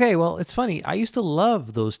 Okay, well, it's funny. I used to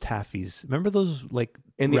love those taffies. Remember those, like,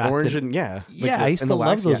 In the wrapped orange in- and yeah, I used to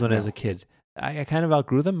love those when I was a kid. I kind of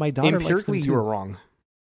outgrew them. My daughter likes them Empirically, too. you were wrong.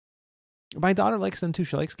 My daughter likes them too.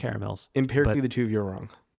 She likes caramels. Empirically, But- the two of you are wrong.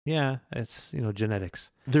 Yeah, it's,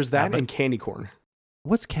 genetics. There's that but- and candy corn.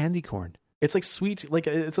 What's candy corn? It's like sweet, like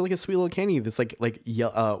it's like a sweet little candy that's like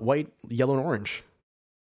white, yellow, and orange.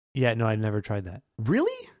 Yeah, no, I've never tried that.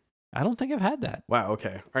 Really? I don't think I've had that. Wow.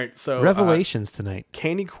 Okay. All right. So Revelations tonight.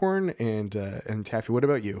 candy corn and taffy. What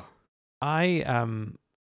about you? I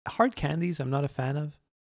hard candies I'm not a fan of.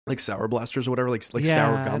 Like sour blasters or whatever, like Yeah,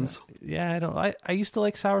 sour gums. I don't. I used to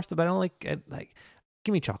like sour stuff, but I don't like.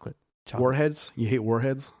 Give me chocolate. Warheads? You hate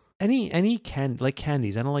warheads? Any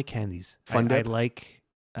candies. I don't like candies. Fun I Dip? like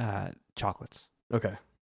chocolates. Okay.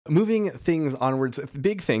 Moving things onwards,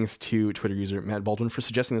 big thanks to Twitter user Matt Baldwin for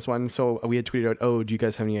suggesting this one. So we had tweeted out, do you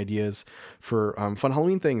guys have any ideas for fun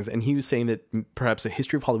Halloween things? And he was saying that perhaps a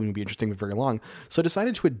history of Halloween would be interesting but very long. So I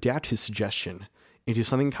decided to adapt his suggestion into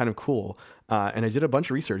something kind of cool. And I did a bunch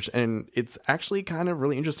of research, and it's actually kind of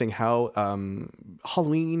really interesting how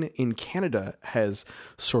Halloween in Canada has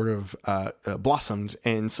sort of blossomed.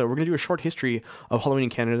 And so we're going to do a short history of Halloween in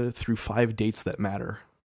Canada through 5 dates that matter.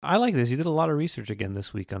 I like this. You did a lot of research again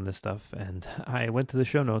this week on this stuff, and I went to the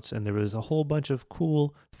show notes, and there was a whole bunch of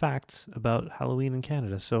cool facts about Halloween in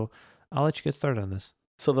Canada. So I'll let you get started on this.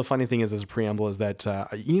 So the funny thing is, as a preamble, is that,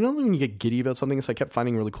 when you get giddy about something, so I kept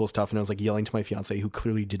finding really cool stuff, and I was like yelling to my fiance, who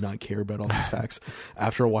clearly did not care about all these facts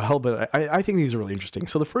after a while, but I think these are really interesting.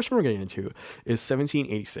 So the first one we're getting into is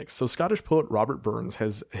 1786. So Scottish poet Robert Burns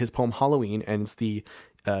has his poem Halloween, and it's the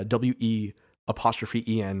W-E''EN.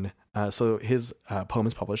 So his poem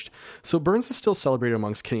is published. So Burns is still celebrated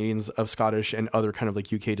amongst Canadians of Scottish and other kind of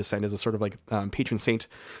like UK descent as a sort of like patron saint.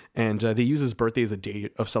 And they use his birthday as a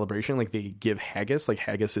date of celebration. Like they give haggis, like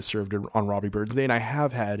haggis is served on Robbie Burns Day. And I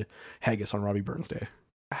have had haggis on Robbie Burns Day.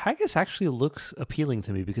 Haggis actually looks appealing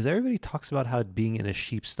to me because everybody talks about how it being in a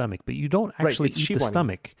sheep's stomach, but you don't actually it's eat sheep the lining.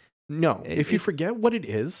 stomach. No, if you forget what it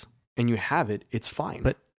is and you have it, it's fine.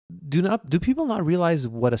 But do people not realize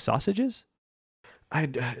what a sausage is?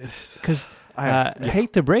 Because I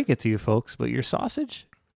hate to break it to you folks, but your sausage,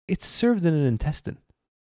 it's served in an intestine.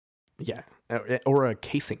 Yeah, or a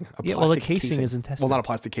casing. A casing is intestine. Well, not a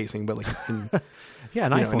plastic casing, but like an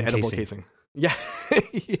iPhone edible casing. Yeah,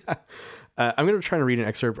 yeah. I'm going to try to read an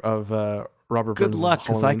excerpt of Robert Burns' Good luck,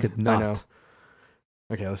 because I could not. I know.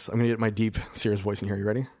 Okay, I'm going to get my deep, serious voice in here. You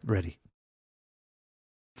ready? Ready.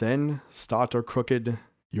 Then stot or crooked,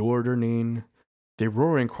 yord or nane, they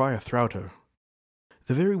roar and cry athrout her.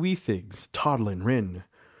 The very wee things, toddlin' rin,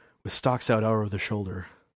 with stalks out o'er the shoulder.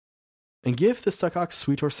 And give the stuck-ox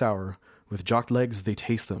sweet or sour, with jock legs they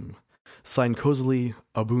taste them. Sign cozily,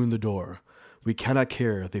 aboon the door. We cannot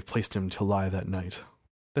care they've placed him to lie that night.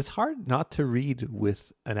 That's hard not to read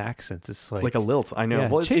with an accent. It's like a lilt, I know. Yeah,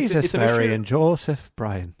 Well, Jesus, it's a Mary, mixture. and Joseph,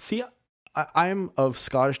 Brian. See, I'm of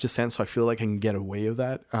Scottish descent, so I feel like I can get away with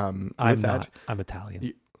that. I'm with not. that. I'm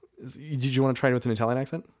Italian. Did you want to try it with an Italian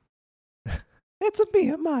accent? It's a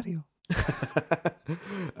me, Mario.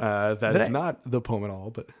 That is not the poem at all.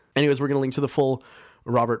 But anyways, we're going to link to the full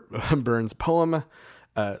Robert Burns poem.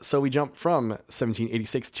 So we jump from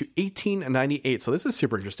 1786 to 1898. So this is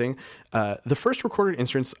super interesting. The first recorded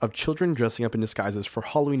instance of children dressing up in disguises for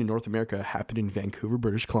Halloween in North America happened in Vancouver,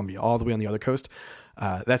 British Columbia, all the way on the other coast.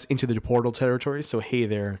 That's into the deportal territory. So hey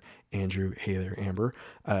there, Andrew. Hey there, Amber.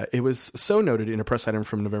 It was so noted in a press item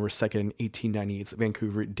from November 2nd, 1898's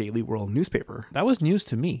Vancouver Daily World newspaper. That was news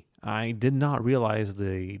to me. I did not realize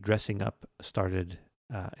the dressing up started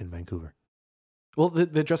in Vancouver. Well,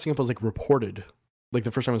 the dressing up was like reported. Like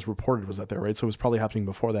the first time it was reported was out there, right? So it was probably happening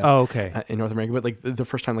before that. Oh, okay. In North America. But like the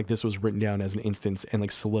first time like this was written down as an instance and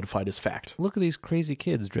like solidified as fact. Look at these crazy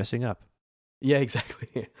kids dressing up. Yeah,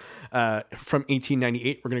 exactly. From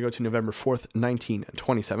 1898, we're going to go to November 4th,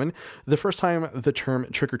 1927. The first time the term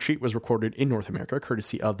trick-or-treat was recorded in North America,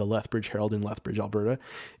 courtesy of the Lethbridge Herald in Lethbridge, Alberta.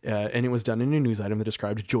 And it was done in a news item that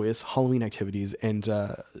described joyous Halloween activities. And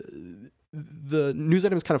the news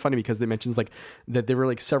item is kind of funny because it mentions like that there were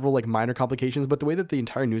like several like minor complications, but the way that the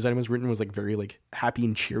entire news item was written was like very like happy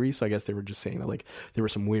and cheery. So I guess they were just saying that like there were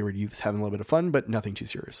some wayward youths having a little bit of fun, but nothing too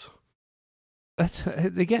serious. That's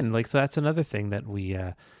again, like that's another thing that we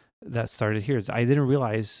that started here. Is I didn't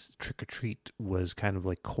realize trick or treat was kind of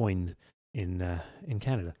like coined in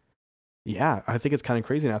Canada. Yeah, I think it's kind of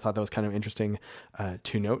crazy, and I thought that was kind of interesting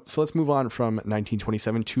to note. So let's move on from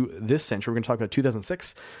 1927 to this century. We're going to talk about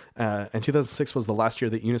 2006, and 2006 was the last year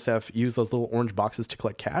that UNICEF used those little orange boxes to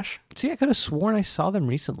collect cash. See, I could have sworn I saw them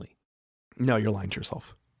recently. No, you're lying to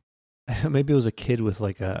yourself. Maybe it was a kid with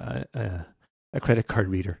like a credit card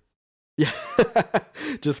reader. Yeah,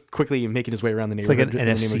 just quickly making his way around the It's like neighborhood.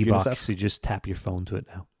 an NFC box. You just tap your phone to it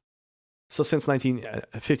now. So since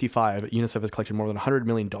 1955, UNICEF has collected more than $100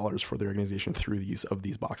 million for the organization through the use of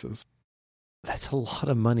these boxes. That's a lot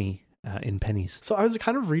of money in pennies. So I was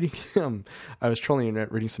kind of reading, I was trolling the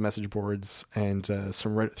internet, reading some message boards and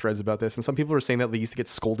some Reddit threads about this. And some people were saying that they used to get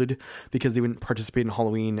scolded because they wouldn't participate in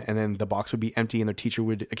Halloween, and then the box would be empty and their teacher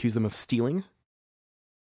would accuse them of stealing.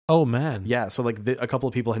 Oh, man. Yeah, so like a couple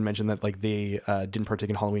of people had mentioned that like they didn't partake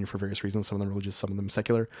in Halloween for various reasons. Some of them religious, some of them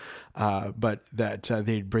secular, but that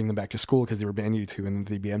they'd bring them back to school because they were bandied to, and then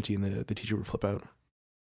they'd be empty, and the teacher would flip out.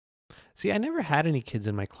 See, I never had any kids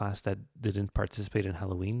in my class that didn't participate in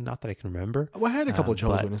Halloween. Not that I can remember. Well, I had a couple of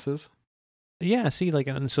Jehovah's Witnesses. Yeah, see, like,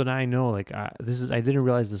 and so now I know, like, I didn't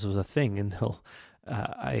realize this was a thing until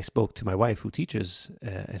I spoke to my wife who teaches in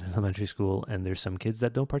an elementary school, and there's some kids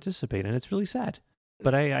that don't participate, and it's really sad.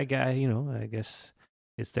 But I guess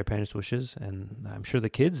it's their parents' wishes, and I'm sure the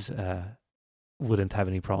kids wouldn't have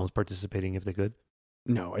any problems participating if they could.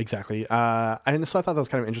 No, exactly. And so I thought that was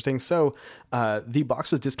kind of interesting. So the box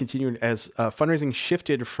was discontinued as fundraising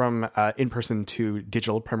shifted from in-person to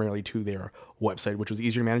digital, primarily to their website, which was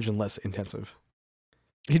easier to manage and less intensive.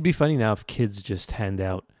 It'd be funny now if kids just hand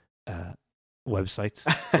out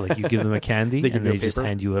websites. So like you give them a candy and they just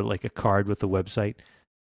hand you a card with the website.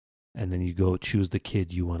 And then you go choose the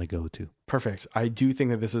kid you want to go to. Perfect. I do think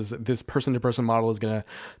that this person-to-person model is going to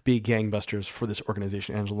be gangbusters for this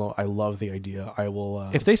organization, Angelo. I love the idea. I will.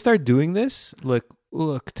 If they start doing this, look,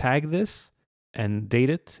 tag this and date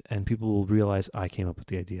it, and people will realize I came up with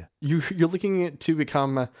the idea. You're looking at to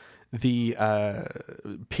become the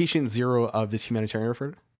patient zero of this humanitarian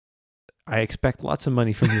effort. I expect lots of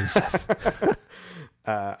money from UNICEF.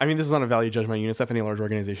 I mean, this is not a value judgment on UNICEF. Any large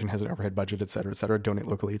organization has an overhead budget, et cetera, donate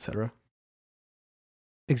locally, et cetera.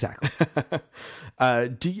 Exactly.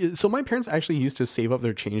 So my parents actually used to save up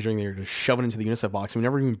their change during the year to shove it into the UNICEF box. We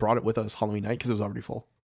never even brought it with us Halloween night because it was already full.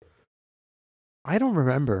 I don't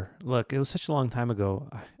remember. Look, it was such a long time ago.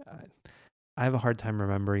 I have a hard time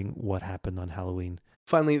remembering what happened on Halloween.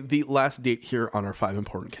 Finally, the last date here on our 5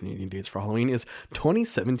 important Canadian dates for Halloween is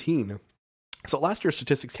 2017. So last year,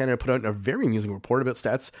 Statistics Canada put out a very amusing report about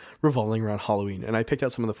stats revolving around Halloween, and I picked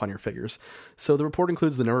out some of the funnier figures. So the report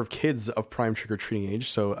includes the number of kids of prime trick-or-treating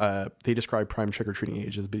age. So they describe prime trick-or-treating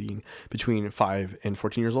age as being between 5 and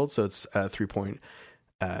 14 years old. So it's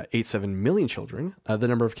 3.87 million children. The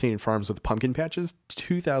number of Canadian farms with pumpkin patches,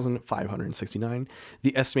 2,569.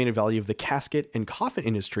 The estimated value of the casket and coffin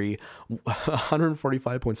industry,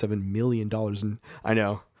 $145.7 million. And I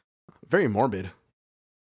know, very morbid.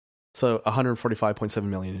 So 145.7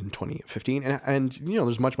 million in 2015. And you know,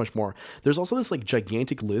 there's much, much more. There's also this like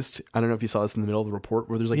gigantic list. I don't know if you saw this in the middle of the report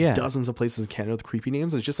where there's like dozens of places in Canada with creepy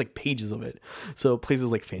names. It's just like pages of it. So places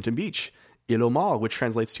like Phantom Beach, Ilomar, which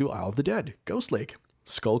translates to Isle of the Dead, Ghost Lake,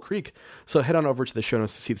 Skull Creek. So head on over to the show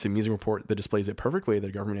notes to see this amusing report that displays a perfect way that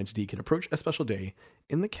a government entity can approach a special day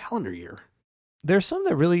in the calendar year. There's some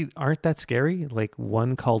that really aren't that scary, like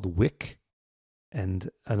one called Wick and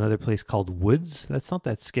another place called Woods. That's not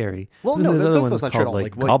that scary. Well, And no, there's other that's ones not true at called, all.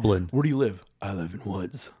 like Like, Goblin. Where do you live? I live in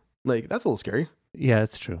woods. Like, that's a little scary. Yeah,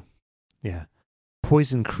 that's true. Yeah.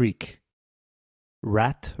 Poison Creek.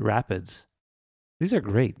 Rat Rapids. These are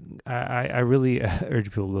great. I really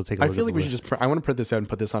urge people to go take a look. I feel like we should just. I want to print this out and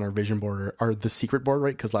put this on our vision board or the secret board,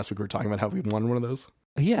 right? Because last week we were talking about how we won one of those.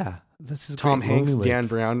 Yeah, this is Tom great. Hanks, Lonely Lake. Dan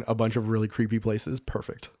Brown, a bunch of really creepy places.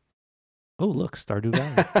 Perfect. Oh, look, Stardew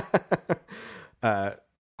Valley.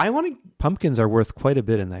 I want Pumpkins are worth quite a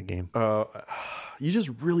bit in that game. to. You just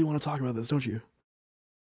really want to talk about this, don't you?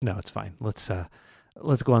 No, it's fine. Let's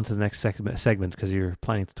go on to the next segment because you're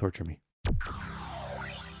planning to torture me.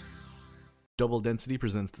 Double Density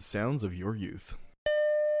presents the sounds of your youth.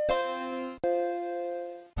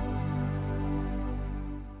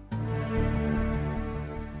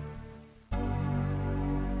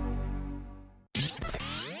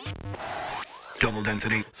 Double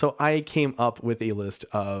Density. So I came up with a list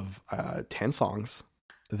of 10 songs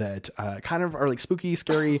that kind of are like spooky,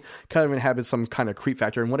 scary, kind of inhabit some kind of creep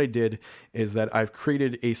factor. And what I did is that I've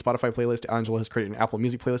created a Spotify playlist. Angela has created an Apple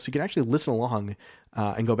Music playlist. So you can actually listen along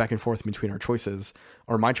and go back and forth between our choices,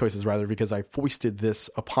 or my choices rather, because I foisted this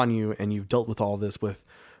upon you and you've dealt with all this with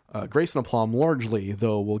grace and aplomb largely,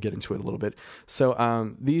 though we'll get into it a little bit.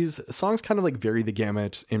 So these songs kind of like vary the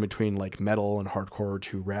gamut in between like metal and hardcore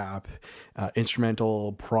to rap,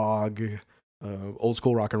 instrumental, prog, old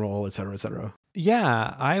school rock and roll, etc., etc.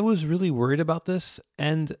 Yeah, I was really worried about this,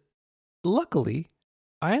 and luckily,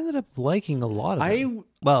 I ended up liking a lot of them.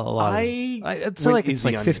 A lot of them. It's like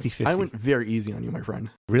 50-50. I went very easy on you, my friend.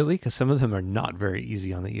 Really? Because some of them are not very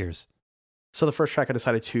easy on the ears. So the first track I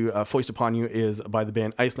decided to foist upon you is by the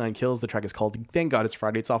band Ice Nine Kills. The track is called Thank God It's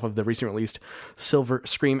Friday. It's off of the recently released Silver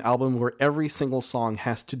Scream album, where every single song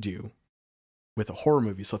has to do with a horror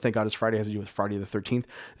movie. So Thank God It's Friday has to do with Friday the 13th.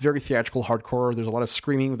 Very theatrical hardcore. There's a lot of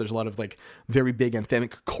screaming. There's a lot of like very big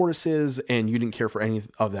anthemic choruses, and you didn't care for any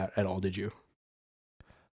of that at all, did you?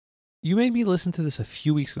 You made me listen to this a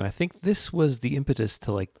few weeks ago. I think this was the impetus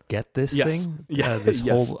to like get this thing, this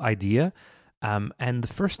whole idea. And the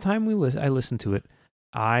first time I listened to it,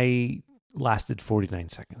 I lasted 49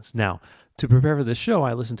 seconds. Now, to prepare for this show,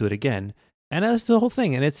 I listened to it again, and I listened to the whole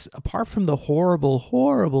thing. And it's, apart from the horrible,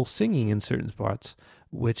 horrible singing in certain spots,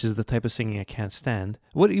 which is the type of singing I can't stand.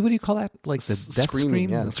 What do you call that? Like the death scream?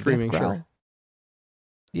 Yeah, the screaming, death growl? sure.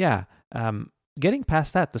 Yeah. Getting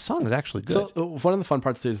past that, the song is actually good. So one of the fun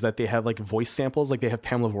parts is that they have like voice samples. Like they have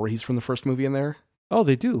Pamela Voorhees from the first movie in there. Oh,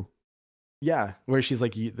 they do? Yeah, where she's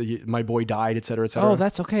like, my boy died, et cetera, et cetera. Oh,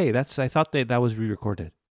 that's okay. I thought that was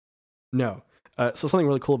re-recorded. No. So something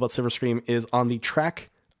really cool about Silver Scream is on the track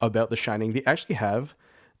about The Shining, they actually have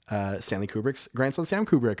Stanley Kubrick's grandson, Sam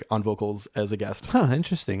Kubrick, on vocals as a guest. Huh,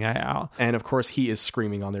 interesting. And of course, he is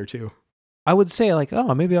screaming on there too. I would say like,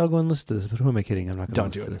 oh, maybe I'll go and listen to this, but who am I kidding? I'm not going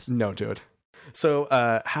to listen to this. Don't do it. So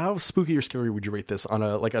how spooky or scary would you rate this on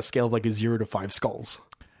a scale of like a 0 to 5 skulls?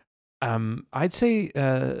 I'd say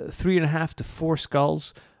 3.5 to 4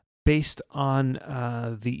 skulls based on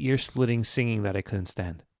the ear-splitting singing that I couldn't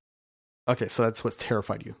stand. Okay, so that's what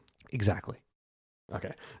terrified you. Exactly.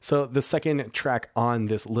 Okay, so the second track on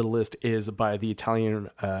this little list is by the Italian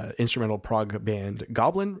instrumental prog band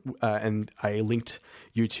Goblin, and I linked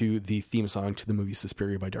you to the theme song to the movie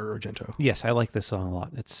Suspiria by Dario Argento. Yes, I like this song a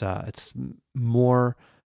lot. It's more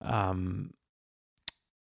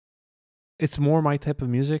it's more my type of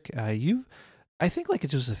music. I think like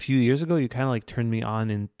it was a few years ago, you kind of like turned me on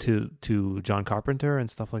into John Carpenter and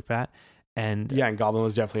stuff like that. And yeah, and Goblin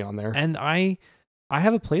was definitely on there. And I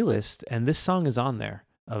have a playlist, and this song is on there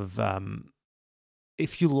of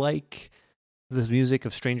if you like the music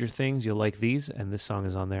of Stranger Things, you'll like these, and this song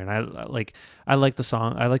is on there. And I like the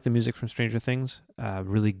song. I like the music from Stranger Things.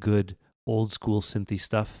 Really good old school synthy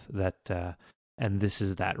stuff that and this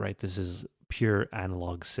is that, right? This is pure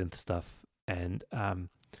analog synth stuff. And I'm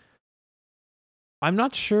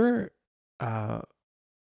not sure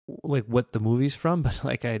like what the movie's from, but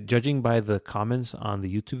like judging by the comments on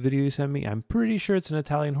the YouTube video you sent me, I'm pretty sure it's an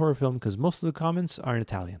Italian horror film because most of the comments are in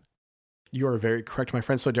Italian. You are very correct, my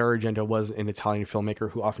friend. So Dario Argento was an Italian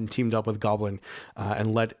filmmaker who often teamed up with Goblin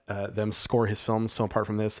and let them score his films. So apart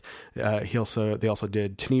from this, they also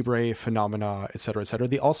did Tenebrae, Phenomena, etc., etc.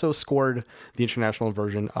 They also scored the international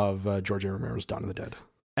version of George A. Romero's Dawn of the Dead.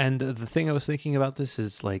 And the thing I was thinking about this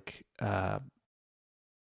is like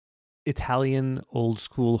Italian old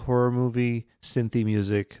school horror movie, synthy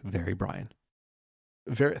music, very Brian.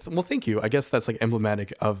 Very well, thank you. I guess that's like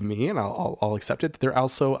emblematic of me, and I'll accept it. They're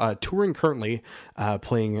also touring currently,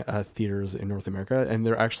 playing theaters in North America, and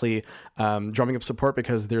they're actually drumming up support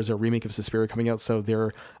because there's a remake of Suspiria coming out. So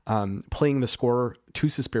they're playing the score to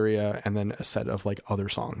Suspiria and then a set of like other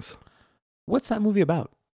songs. What's that movie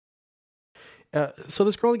about? So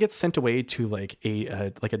this girl gets sent away to like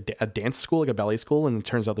a dance school, like a ballet school, and it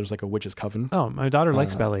turns out there's like a witch's coven. Oh, my daughter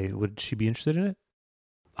likes ballet. Would she be interested in it?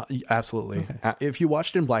 Absolutely. Okay. If you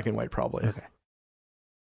watched it in black and white, probably.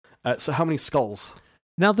 Okay. So how many skulls?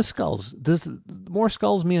 Now the skulls. Does more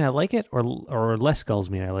skulls mean I like it, or less skulls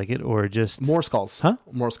mean I like it, or just More skulls? Huh?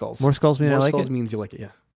 More skulls. More skulls mean I like skulls it. means you like it.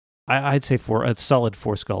 Yeah. I'd say a solid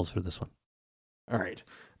 4 skulls for this one. All right.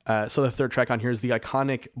 So the third track on here is the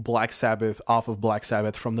iconic Black Sabbath off of Black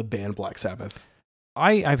Sabbath from the band Black Sabbath.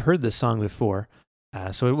 I've heard this song before,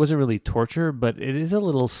 so it wasn't really torture, but it is a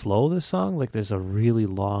little slow. This song, like there's a really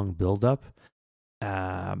long build up. You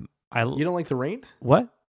don't like the rain? What?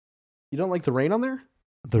 You don't like the rain on there?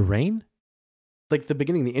 The rain? Like the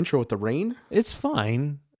beginning, the intro with the rain? It's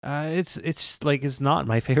fine. It's like it's not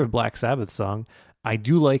my favorite Black Sabbath song. I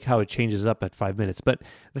do like how it changes up at 5 minutes, but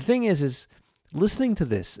the thing is listening to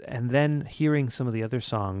this and then hearing some of the other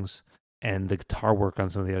songs and the guitar work on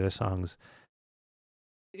some of the other songs,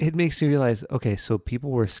 it makes me realize, okay, so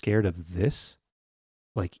people were scared of this,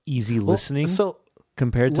 like easy listening,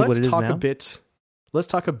 compared to what it is now. Let's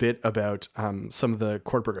talk a bit about some of the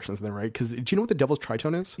chord progressions in there, right? Because do you know what the Devil's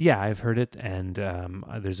Tritone is? Yeah, I've heard it, and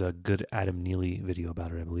there's a good Adam Neely video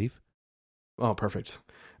about it, I believe. Oh, perfect.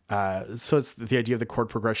 So it's the idea of the chord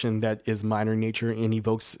progression that is minor in nature and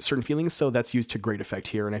evokes certain feelings. So that's used to great effect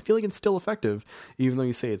here. And I feel like it's still effective, even though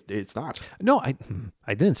you say it's not. No, I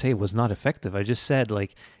didn't say it was not effective. I just said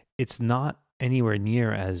like it's not anywhere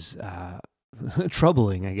near as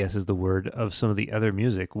troubling, I guess is the word, of some of the other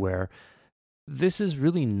music where this is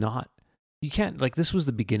really not, you can't, like this was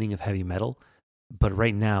the beginning of heavy metal, but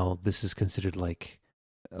right now this is considered like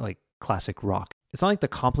classic rock. It's not like the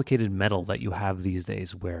complicated metal that you have these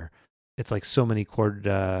days where it's like so many chord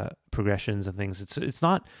progressions and things. It's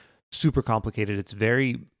not super complicated. It's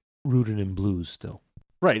very rooted in blues still.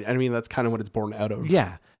 Right. I mean, that's kind of what it's born out of.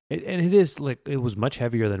 Yeah. And it is like, it was much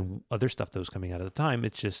heavier than other stuff that was coming out at the time.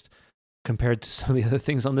 It's just compared to some of the other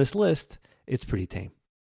things on this list, it's pretty tame.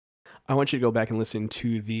 I want you to go back and listen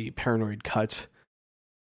to the Paranoid Cut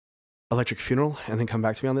Electric Funeral and then come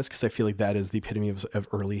back to me on this, because I feel like that is the epitome of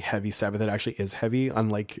early heavy Sabbath that actually is heavy.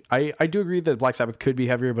 Unlike, I do agree that Black Sabbath could be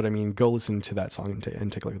heavier, but I mean, go listen to that song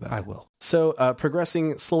and take a look at that. I will. So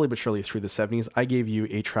progressing slowly but surely through the 70s, I gave you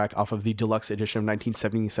a track off of the deluxe edition of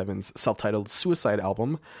 1977's self-titled Suicide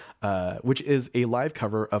album, which is a live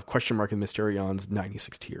cover of Question Mark and Mysterion's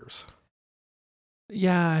 96 Tears.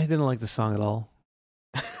 Yeah, I didn't like the song at all.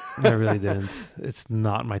 I really didn't. It's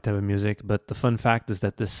not my type of music, but the fun fact is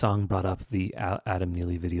that this song brought up the Adam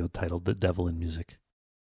Neely video titled The Devil in Music.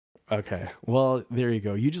 Okay, well, there you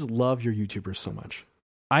go. You just love your YouTubers so much.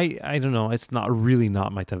 I don't know. It's not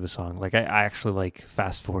my type of song. Like I actually like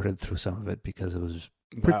fast forwarded through some of it because it was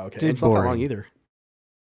wow. Okay, it's not that long either.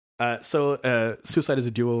 So Suicide is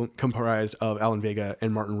a duo comprised of Alan Vega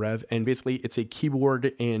and Martin Rev, and basically it's a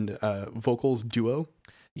keyboard and vocals duo.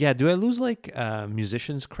 Yeah, do I lose like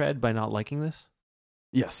musician's cred by not liking this?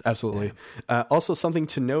 Yes, absolutely. Yeah. Also, something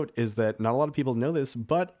to note is that not a lot of people know this,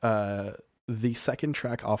 but the second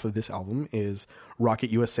track off of this album is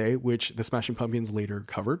Rocket USA, which the Smashing Pumpkins later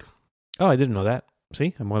covered. Oh, I didn't know that.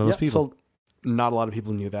 See, I'm one of those people. So not a lot of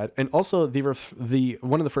people knew that. And also, the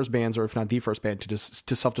one of the first bands, or if not the first band,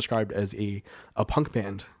 to self-described as a punk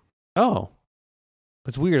band. Oh,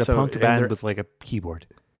 it's weird. A punk band with like a keyboard.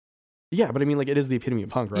 Yeah, but I mean, like, it is the epitome of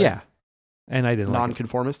punk, right? Yeah, and I didn't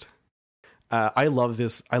nonconformist. I love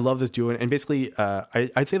this. I love this duo, and basically,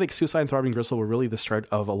 I'd say like Suicide and Throbbing Gristle were really the start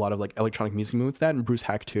of a lot of like electronic music movements. That and Bruce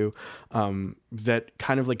Hack too, that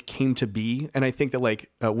kind of like came to be. And I think that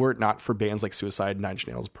like were it not for bands like Suicide, Nine Inch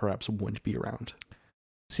Nails perhaps wouldn't be around.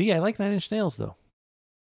 See, I like Nine Inch Nails though.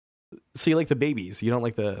 So you like the babies, you don't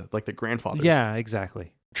like the grandfathers. Yeah,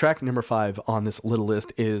 exactly. Track number 5 on this little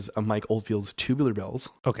list is Mike Oldfield's Tubular Bells.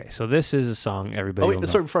 Okay, so this is a song everybody will know.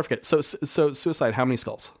 Sorry, before I forget. So Suicide, how many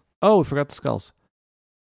skulls? Oh, we forgot the skulls.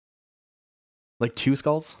 Like 2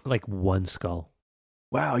 skulls? Like 1 skull.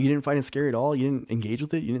 Wow, you didn't find it scary at all? You didn't engage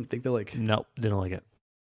with it? You didn't think that like... Nope, didn't like it.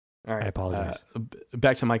 All right. I apologize.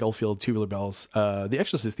 Back to Mike Oldfield, Tubular Bells. The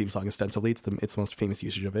Exorcist theme song, ostensibly, it's the most famous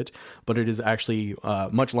usage of it, but it is actually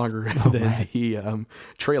much longer than the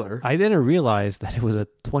trailer. I didn't realize that it was a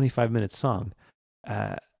 25-minute song,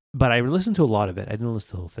 but I listened to a lot of it. I didn't listen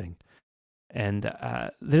to the whole thing. And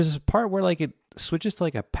there's a part where like it switches to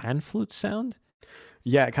like a pan flute sound.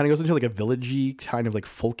 Yeah, it kind of goes into like a villagey kind of like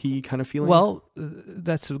folky kind of feeling. Well,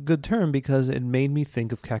 that's a good term because it made me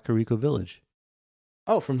think of Kakariko Village.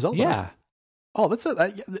 oh, from Zelda. Yeah. Oh, that's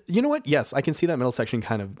you know what? Yes, I can see that middle section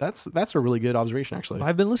kind of. That's a really good observation, actually.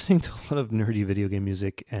 I've been listening to a lot of nerdy video game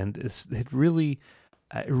music, and it really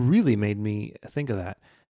made me think of that.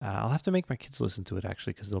 I'll have to make my kids listen to it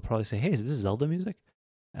actually, because they'll probably say, "Hey, is this Zelda music?"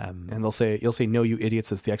 And you'll say, "No, you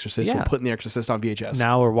idiots! It's The Exorcist. Yeah. We're putting The Exorcist on VHS."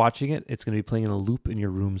 Now we're watching it. It's going to be playing in a loop in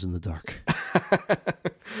your rooms in the dark.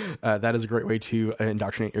 That is a great way to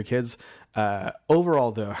indoctrinate your kids.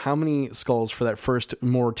 Overall, though, how many skulls for that first,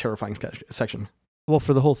 more terrifying section? Well,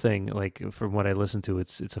 for the whole thing, like from what I listened to,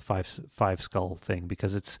 it's a five skull thing,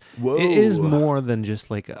 because it is more than just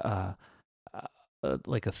like a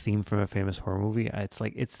theme from a famous horror movie.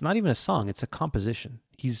 It's not even a song; it's a composition.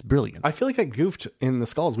 He's brilliant. I feel like I goofed in the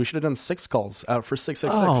skulls. We should have done 6 skulls out for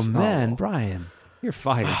 666. Oh man, Brian, you're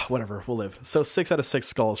fired. Whatever, we'll live. So 6 out of 6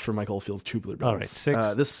 skulls for Mike Oldfield's Tubular Bells. All right,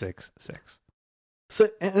 six. So,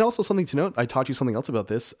 and also something to note, I taught you something else about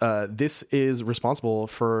this. This is responsible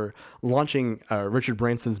for launching Richard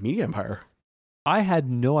Branson's media empire. I had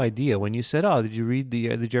no idea when you said, "Oh, did you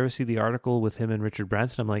ever see the article with him and Richard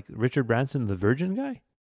Branson?" I'm like, Richard Branson, the Virgin guy?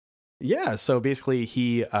 Yeah. So basically,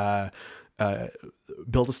 he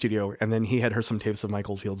built a studio, and then he had heard some tapes of Mike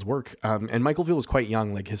Oldfield's work. And Mike Oldfield was quite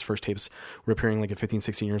young; like his first tapes were appearing like at 15,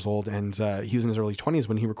 16 years old, and he was in his early 20s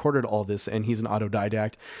when he recorded all this. And he's an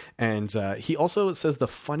autodidact. And he also says the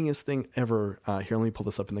funniest thing ever. Here, let me pull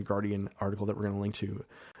this up in the Guardian article that we're going to link to.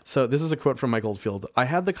 So this is a quote from Mike Oldfield. "I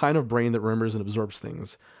had the kind of brain that remembers and absorbs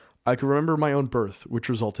things. I could remember my own birth, which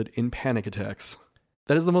resulted in panic attacks."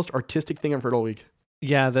 That is the most artistic thing I've heard all week.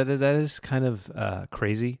 Yeah, that is kind of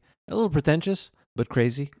crazy. A little pretentious, but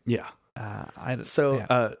crazy. Yeah.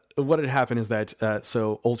 What had happened is that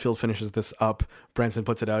so Oldfield finishes this up, Branson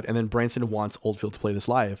puts it out, and then Branson wants Oldfield to play this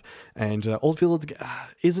live. And Oldfield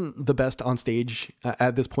isn't the best on stage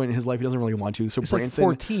at this point in his life. He doesn't really want to. So it's Branson,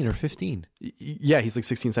 like 14 or 15. Yeah, he's like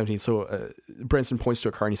 16, 17. So Branson points to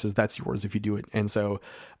a car and he says, "That's yours if you do it." And so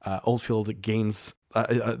Oldfield gains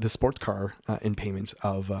the sports car in payment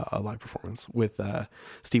of a live performance with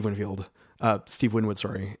Steve Winwood,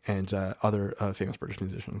 and other famous British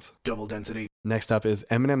musicians. Double density. Next up is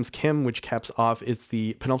Eminem's Kim, which caps off. It's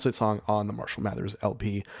the penultimate song on the Marshall Mathers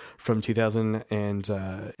LP from 2000. And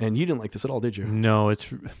you didn't like this at all, did you? No,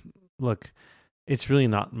 it's really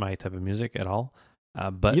not my type of music at all.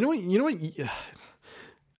 But you know what?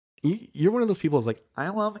 You're one of those people who's like, I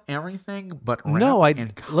love everything but rap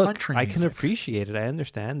and country I music. can appreciate it. I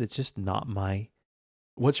understand. It's just not my.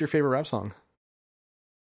 What's your favorite rap song?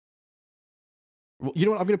 Well, you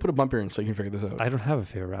know what? I'm going to put a bumper in so you can figure this out. I don't have a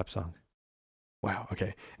favorite rap song. Wow.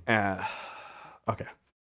 Okay. Okay.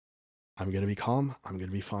 I'm going to be calm. I'm going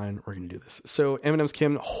to be fine. We're going to do this. So Eminem's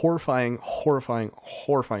Kim, horrifying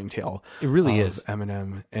tale. It really is.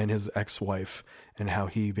 Eminem and his ex-wife and how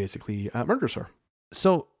he basically murders her.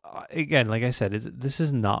 So again, like I said, this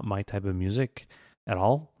is not my type of music at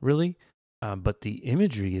all, really. But the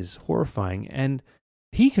imagery is horrifying, and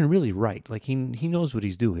he can really write. Like he knows what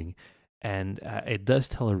he's doing. And it does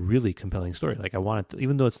tell a really compelling story. Like I want it,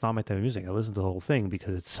 even though it's not my type of music, I listen to the whole thing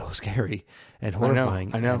because it's so scary and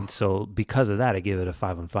horrifying. I know. And so because of that, I gave it a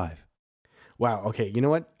 5 on 5. Wow. Okay. You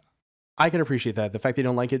know what? I can appreciate that. The fact that you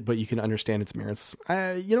don't like it, but you can understand its merits.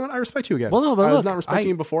 You know what? I respect you again. Well, no, but I was not respecting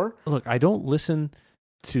you before. Look, I don't listen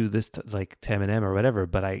to this like to Eminem or whatever,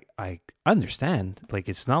 but I understand. Like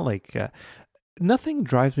it's not like. Nothing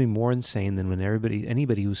drives me more insane than when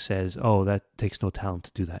anybody who says, "Oh, that takes no talent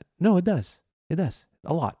to do that." No, it does. It does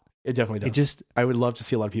a lot. It definitely does. I would love to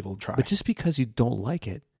see a lot of people try. But just because you don't like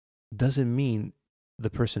it doesn't mean the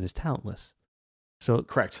person is talentless. So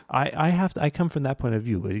correct. I come from that point of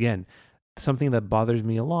view. Again, something that bothers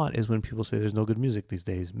me a lot is when people say there's no good music these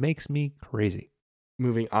days. Makes me crazy.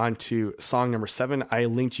 Moving on to song number 7, I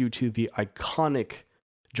linked you to the iconic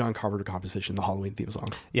John Carpenter composition, the Halloween theme song.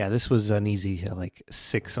 Yeah, this was an easy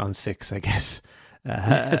 6 on 6, I guess.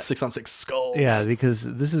 6 on 6 skulls. Yeah, because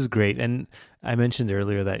this is great. And I mentioned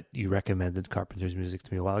earlier that you recommended Carpenter's music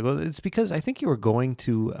to me a while ago. It's because I think you were going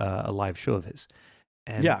to a live show of his.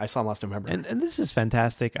 And, yeah, I saw him last November. And this is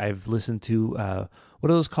fantastic. I've listened to, what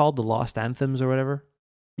are those called? The Lost Anthems or whatever?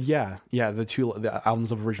 Yeah, the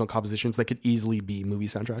albums of original compositions that could easily be movie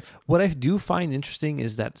soundtracks. What I do find interesting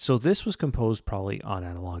is that, so this was composed probably on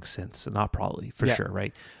analog synths, not probably, for sure,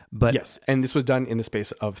 right? But yes, and this was done in the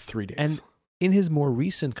space of 3 days. And in his more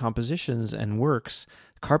recent compositions and works,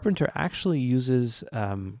 Carpenter actually uses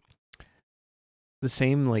the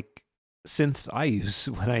same synths I use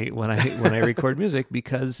when I record music,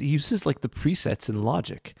 because he uses like the presets in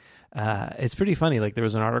Logic. It's pretty funny. Like there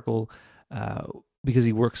was an article because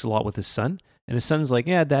he works a lot with his son, and his son's like,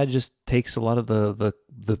 yeah, Dad just takes a lot of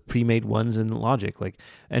the pre-made ones in Logic. Like,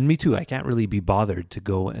 and me too. I can't really be bothered to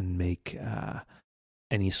go and make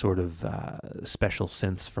any sort of special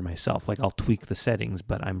synths for myself. Like I'll tweak the settings,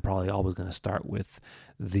 but I'm probably always going to start with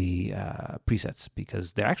the presets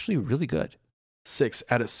because they're actually really good. 6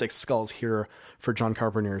 out of 6 skulls here for John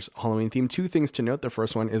Carpenter's Halloween theme. 2 things to note. The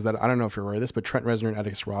first one is that, I don't know if you're aware of this, but Trent Reznor and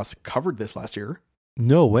Atticus Ross covered this last year.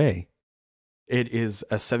 No way. It is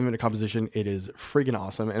a 7-minute composition. It is friggin'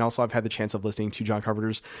 awesome. And also I've had the chance of listening to John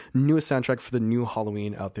Carpenter's newest soundtrack for the new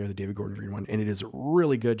Halloween out there, the David Gordon Green one. And it is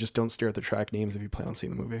really good. Just don't stare at the track names if you plan on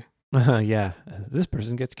seeing the movie. Yeah. This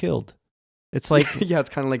person gets killed. It's like, yeah, it's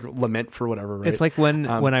kind of like lament for whatever, right? It's like when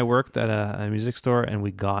I worked at a music store and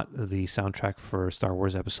we got the soundtrack for Star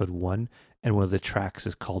Wars Episode 1, and one of the tracks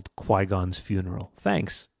is called Qui-Gon's Funeral.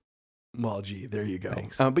 Thanks. Well, gee, there you go.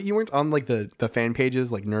 Thanks. But you weren't on like the fan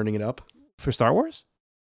pages, like nerding it up? For Star Wars?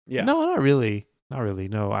 Yeah. No, not really. Not really.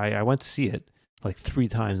 No, I went to see it like 3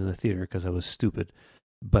 times in the theater because I was stupid.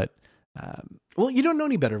 But well, you don't know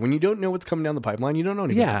any better. When you don't know what's coming down the pipeline, you don't know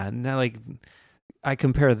any better. Yeah, now like I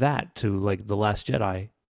compare that to like The Last Jedi,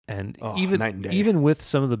 and night and day. even with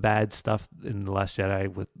some of the bad stuff in The Last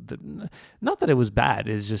Jedi, not that it was bad,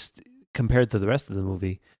 it's just compared to the rest of the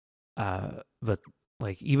movie. But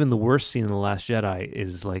like even the worst scene in The Last Jedi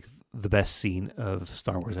is like the best scene of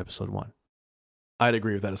Star Wars Episode 1. I'd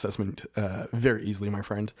agree with that assessment very easily, my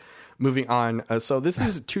friend. Moving on. So this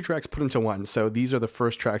is 2 tracks put into one. So these are the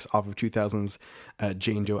first tracks off of 2000's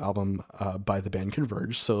Jane Doe album by the band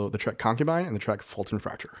Converge. So the track Concubine and the track Fulton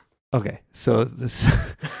Fracture. Okay, so this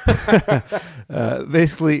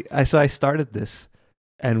basically, I started this,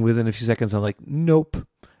 and within a few seconds, I'm like, nope.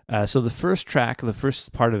 So the first track, the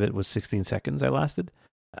first part of it was 16 seconds I lasted.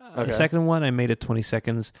 The second one, I made it 20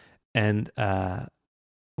 seconds, and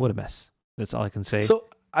what a mess. That's all I can say. So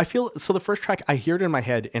I feel, the first track, I hear it in my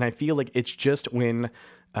head, and I feel like it's just when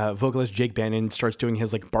vocalist Jake Bannon starts doing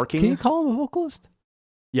his like barking. Can you call him a vocalist?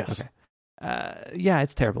 Yes. Okay. Yeah,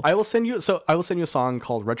 it's terrible. I will send you a song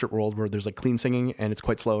called Retro World where there's like clean singing and it's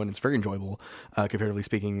quite slow and it's very enjoyable, comparatively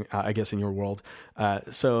speaking, I guess in your world.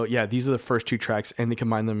 So yeah, these are the first 2 tracks and they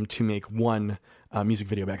combine them to make one music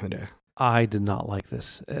video back in the day. I did not like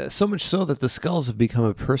this. So much so that the skulls have become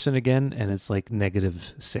a person again and it's like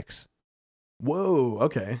 -6. Whoa,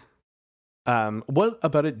 okay. What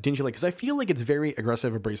about it didn't you like? Because I feel like it's very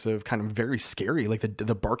aggressive, abrasive, kind of very scary. Like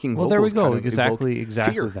the barking vocals. Well, there we go. Kind of exactly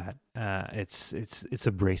fear. that. It's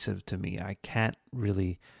abrasive to me. I can't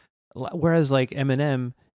really. Whereas like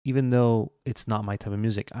Eminem, even though it's not my type of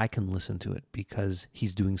music, I can listen to it because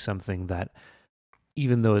he's doing something that,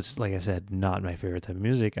 even though it's like I said, not my favorite type of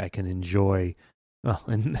music, I can enjoy. Well,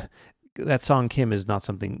 and that song Kim is not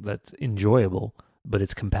something that's enjoyable, but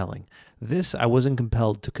it's compelling. This, I wasn't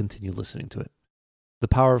compelled to continue listening to it. The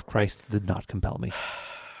Power of Christ did not compel me.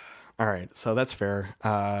 All right, so that's fair.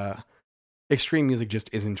 Extreme music just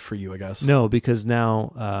isn't for you, I guess. No, because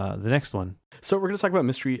now the next one. So we're going to talk about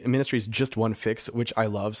Ministry's Just One Fix, which I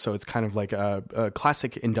love. So it's kind of like a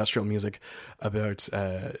classic industrial music about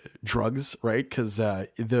drugs, right? Because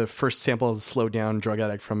the first sample is a slowed down drug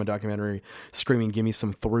addict from a documentary screaming, "Give me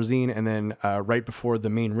some Thorazine." And then right before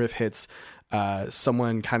the main riff hits,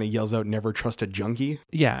 someone kind of yells out, "Never trust a junkie."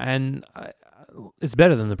 Yeah, and it's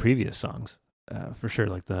better than the previous songs. For sure,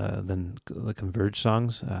 like the Converge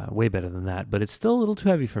songs, way better than that. But it's still a little too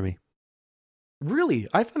heavy for me. Really,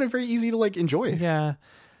 I found it very easy to like enjoy. Yeah,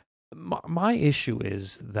 my issue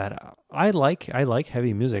is that I like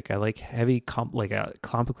heavy music. I like heavy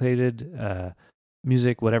complicated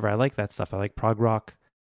music, whatever. I like that stuff. I like prog rock,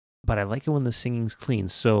 but I like it when the singing's clean.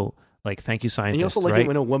 So like, Thank You, Scientist. And you also like right? it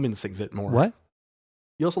when a woman sings it more. What?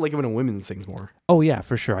 You also like it when a woman sings more. Oh yeah,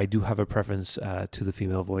 for sure. I do have a preference to the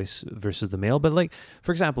female voice versus the male. But like,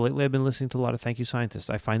 for example, lately I've been listening to a lot of Thank You, Scientist.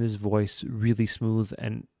 I find his voice really smooth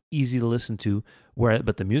and easy to listen to.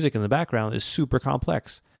 But the music in the background is super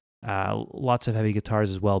complex. Lots of heavy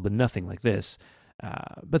guitars as well, but nothing like this.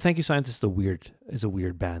 But Thank You, Scientist is a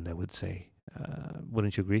weird band, I would say.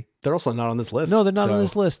 Wouldn't you agree? They're also not on this list. No, they're not on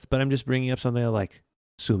this list. But I'm just bringing up something I like.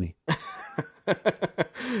 Sue me.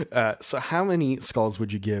 So how many skulls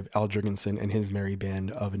would you give Al Jurgensen and his merry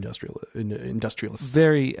band of industrialists?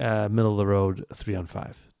 Very middle of the road, 3 on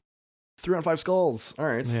 5. 3 on 5 skulls. All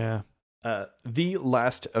right. Yeah. The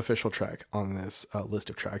last official track on this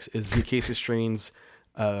list of tracks is the Acacia Strains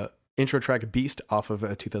intro track Beast off of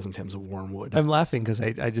 2010's Warm Wood. I'm laughing because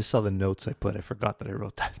I just saw the notes I put. I forgot that I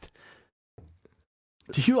wrote that.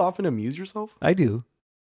 Do you often amuse yourself? I do.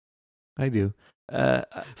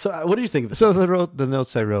 So what did you think of this? So the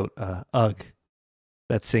notes I wrote, ugh,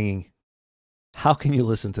 that singing. How can you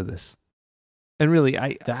listen to this? And really,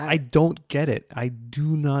 I don't get it. I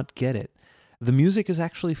do not get it. The music is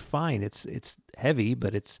actually fine. It's heavy,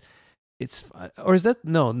 but it's or is that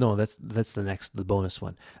no that's the bonus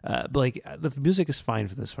one. But like the music is fine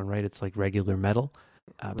for this one, right? It's like regular metal,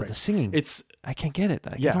 but Right. the singing, I can't get it.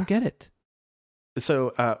 I don't get it.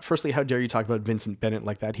 So, firstly, how dare you talk about Vincent Bennett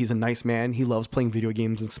like that? He's a nice man. He loves playing video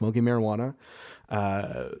games and smoking marijuana.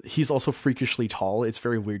 He's also freakishly tall. It's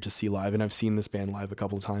very weird to see live, and I've seen this band live a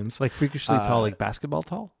couple of times. Like freakishly tall, like basketball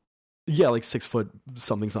tall. Yeah, like 6 foot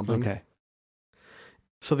something. Okay.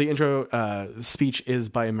 So the intro speech is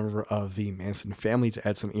by a member of the Manson family to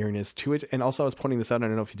add some eeriness to it. And also I was pointing this out, I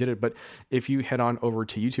don't know if you did it, but if you head on over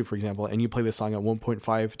to YouTube, for example, and you play this song at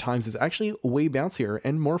 1.5 times, it's actually way bouncier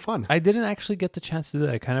and more fun. I didn't actually get the chance to do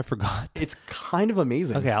that. I kind of forgot. It's kind of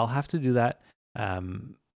amazing. Okay, I'll have to do that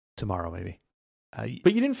tomorrow maybe.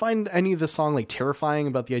 But you didn't find any of the song like terrifying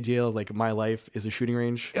about the idea of like my life is a shooting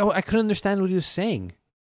range? Oh, I couldn't understand what he was saying.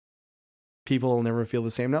 People will never feel the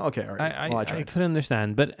same now? Okay, all right. I tried. I couldn't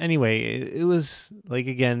understand. But anyway, it was like,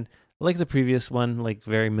 again, like the previous one, like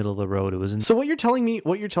very middle of the road. It wasn't. So what you're telling me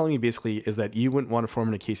basically is that you wouldn't want to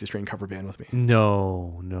form a Casey Strain cover band with me.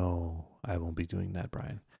 No, I won't be doing that,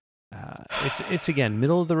 Brian. It's again,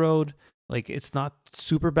 middle of the road. Like, it's not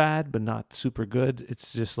super bad, but not super good.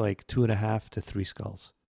 It's just like 2.5 to 3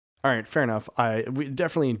 skulls. All right, fair enough. We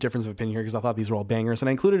definitely a difference of opinion here because I thought these were all bangers, and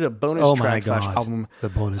I included a bonus track / album. The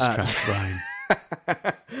bonus track, Brian.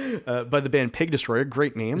 By the band Pig Destroyer.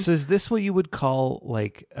 Great name. So is this what you would call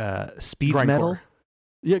like speed grindcore. metal?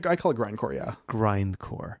 Yeah, I call it grindcore, yeah.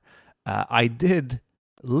 Grindcore. I did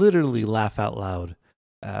literally laugh out loud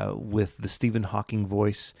with the Stephen Hawking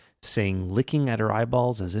voice saying licking at her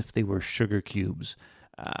eyeballs as if they were sugar cubes.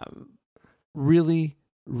 Really,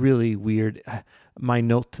 really weird. My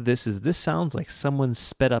note to this is this sounds like someone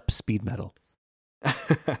sped up speed metal.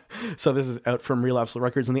 So this is out from Relapse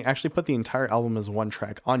Records, and they actually put the entire album as one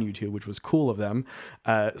track on YouTube, which was cool of them.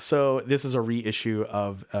 So this is a reissue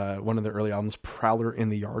of one of the early albums, Prowler in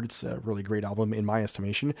the Yard. It's a really great album in my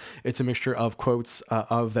estimation. It's a mixture of quotes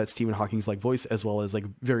of that Stephen Hawking's like voice, as well as like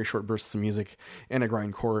very short bursts of music and a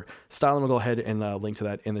grindcore style. And we'll go ahead and link to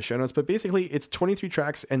that in the show notes. But basically, it's 23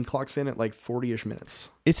 tracks and clocks in at like 40-ish minutes.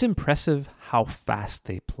 It's impressive how fast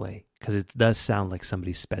they play, because it does sound like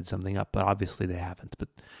somebody sped something up, but obviously they haven't. But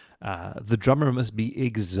the drummer must be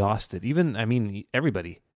exhausted.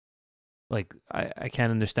 Everybody. Like, I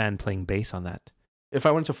can't understand playing bass on that. If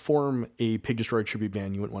I wanted to form a Pig Destroyer tribute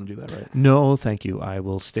band, you wouldn't want to do that, right? No, thank you. I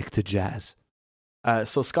will stick to jazz.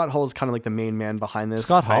 So Scott Hull is kind of like the main man behind this.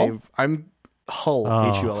 Scott Hull? I'm Hull,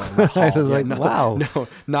 Oh. H-U-L-L. I was like, wow. No,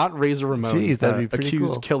 not Razor Ramon. Jeez, that'd be pretty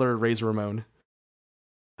accused cool. killer Razor Ramon.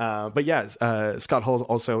 But yeah, Scott Hull is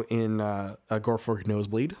also in Gorefork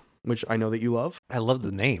Nosebleed, which I know that you love. I love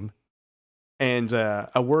the name. And a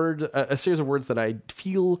series of words that I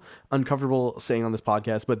feel uncomfortable saying on this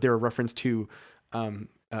podcast, but they're a reference to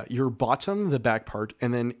your bottom, the back part,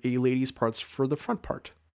 and then a lady's parts for the front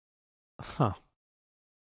part. Huh.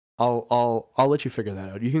 I'll let you figure that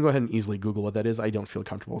out. You can go ahead and easily Google what that is. I don't feel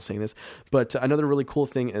comfortable saying this. But another really cool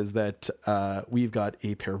thing is that we've got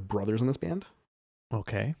a pair of brothers in this band.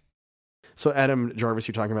 Okay. So Adam Jarvis,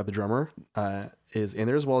 you're talking about the drummer, is in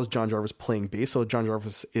there, as well as John Jarvis playing bass. So John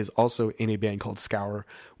Jarvis is also in a band called Scour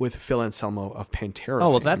with Phil Anselmo of Pantera.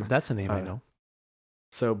 Oh, well, fame. that's a name I know.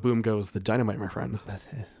 So boom goes the dynamite, my friend.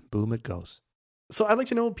 Boom it goes. So I'd like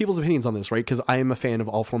to know people's opinions on this, right? Because I am a fan of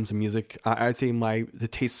all forms of music. I'd say the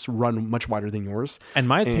tastes run much wider than yours. And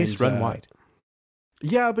my tastes run wide.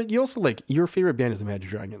 Yeah, but you also your favorite band is Imagine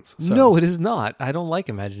Dragons. So. No, it is not. I don't like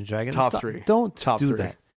Imagine Dragons. Top 3. Don't Top do 3.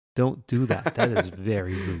 that. Don't do that. That is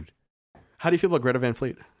very rude. How do you feel about Greta Van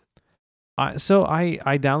Fleet? So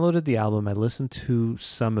I downloaded the album. I listened to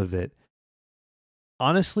some of it.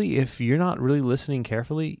 Honestly, if you're not really listening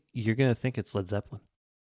carefully, you're going to think it's Led Zeppelin.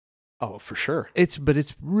 Oh, for sure. But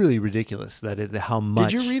it's really ridiculous how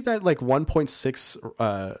much. Did you read that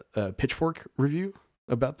 1.6 Pitchfork review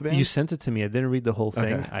about the band? You sent it to me. I didn't read the whole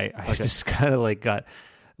thing. Okay. I just kind of got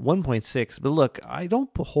 1.6. But look, I don't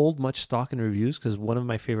hold much stock in reviews because one of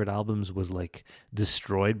my favorite albums was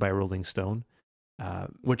destroyed by Rolling Stone.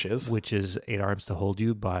 Which is 8 Arms to Hold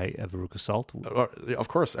You by Veruca Salt. Of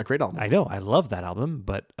course, a great album. I know. I love that album,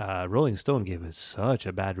 but Rolling Stone gave it such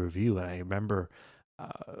a bad review. And I remember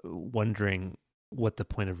wondering what the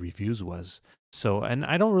point of reviews was. So, and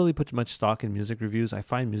I don't really put much stock in music reviews. I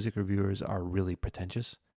find music reviewers are really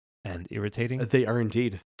pretentious. and irritating. They are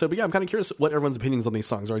indeed. So, but yeah, I'm kind of curious what everyone's opinions on these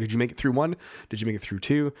songs are. Did you make it through 1? Did you make it through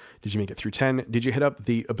 2? Did you make it through 10? Did you hit up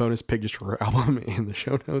the bonus Pig Destroyer album in the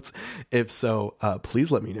show notes? If so,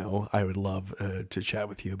 please let me know. I would love to chat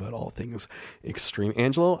with you about all things extreme.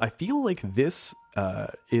 Angelo, I feel like this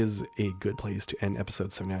is a good place to end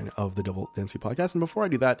episode 79 of the Double Density Podcast. And before I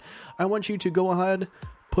do that, I want you to go ahead,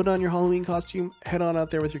 put on your Halloween costume, head on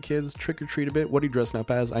out there with your kids, trick or treat a bit. What are you dressing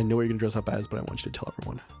up as? I know what you're going to dress up as, but I want you to tell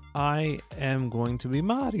everyone. I am going to be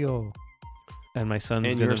Mario. And my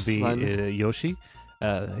son's going to be Yoshi.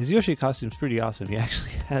 His Yoshi costume's pretty awesome. He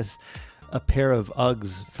actually has a pair of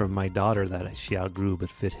Uggs from my daughter that she outgrew but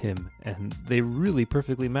fit him. And they really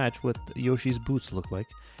perfectly match what Yoshi's boots look like.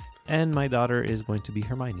 And my daughter is going to be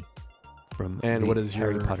Hermione from And what is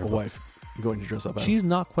Harry your Potter wife going to dress up as? She's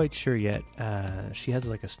not quite sure yet. She has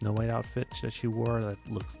like a Snow White outfit that she wore that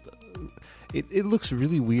looks... It looks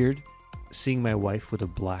really weird seeing my wife with a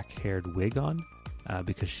black-haired wig on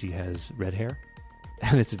because she has red hair.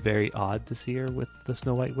 And it's very odd to see her with the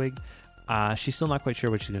Snow White wig. She's still not quite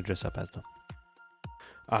sure what she's going to dress up as, though.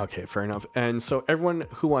 Okay, fair enough. And so everyone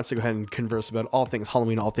who wants to go ahead and converse about all things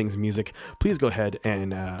Halloween, all things music, please go ahead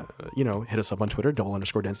and, hit us up on Twitter,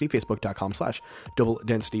 double_density, facebook.com/double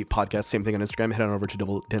density podcast. Same thing on Instagram. Head on over to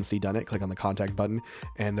doubledensity.net, click on the contact button,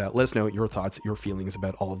 and let us know your thoughts, your feelings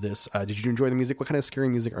about all of this. Did you enjoy the music? What kind of scary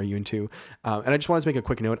music are you into? And I just wanted to make a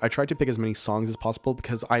quick note. I tried to pick as many songs as possible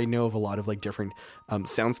because I know of a lot of like different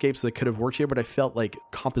soundscapes that could have worked here, but I felt like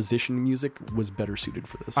composition music was better suited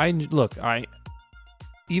for this.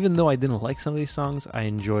 Even though I didn't like some of these songs, I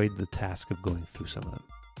enjoyed the task of going through some of them.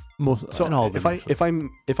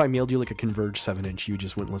 If I mailed you like a Converge 7-inch, you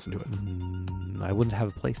just wouldn't listen to it. I wouldn't have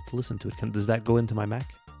a place to listen to it. Does that go into my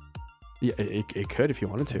Mac? Yeah, it could if you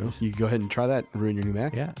wanted to. You could go ahead and try that and ruin your new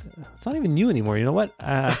Mac. Yeah, it's not even new anymore. You know what?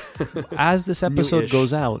 As this episode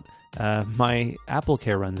goes out, my Apple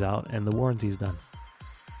Care runs out and the warranty's done.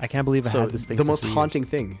 I can't believe I had this thing. The most haunting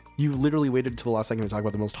thing. You literally waited until the last second to talk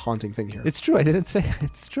about the most haunting thing here. It's true. I didn't say.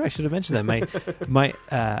 It's true. I should have mentioned that. My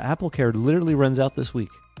Apple Care literally runs out this week.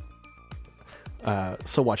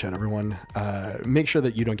 So watch out, everyone. Make sure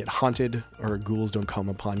that you don't get haunted or ghouls don't come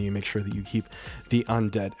upon you. Make sure that you keep the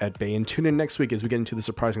undead at bay. And tune in next week as we get into the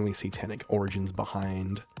surprisingly satanic origins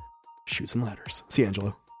behind Chutes and Ladders. See you,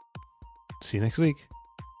 Angelo. See you next week.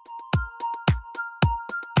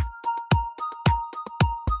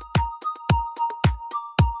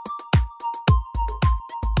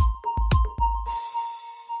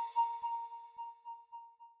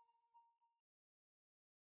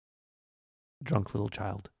 Drunk little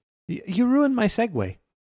child. You ruined my segue.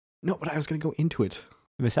 No, but I was going to go into it.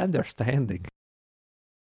 Misunderstanding.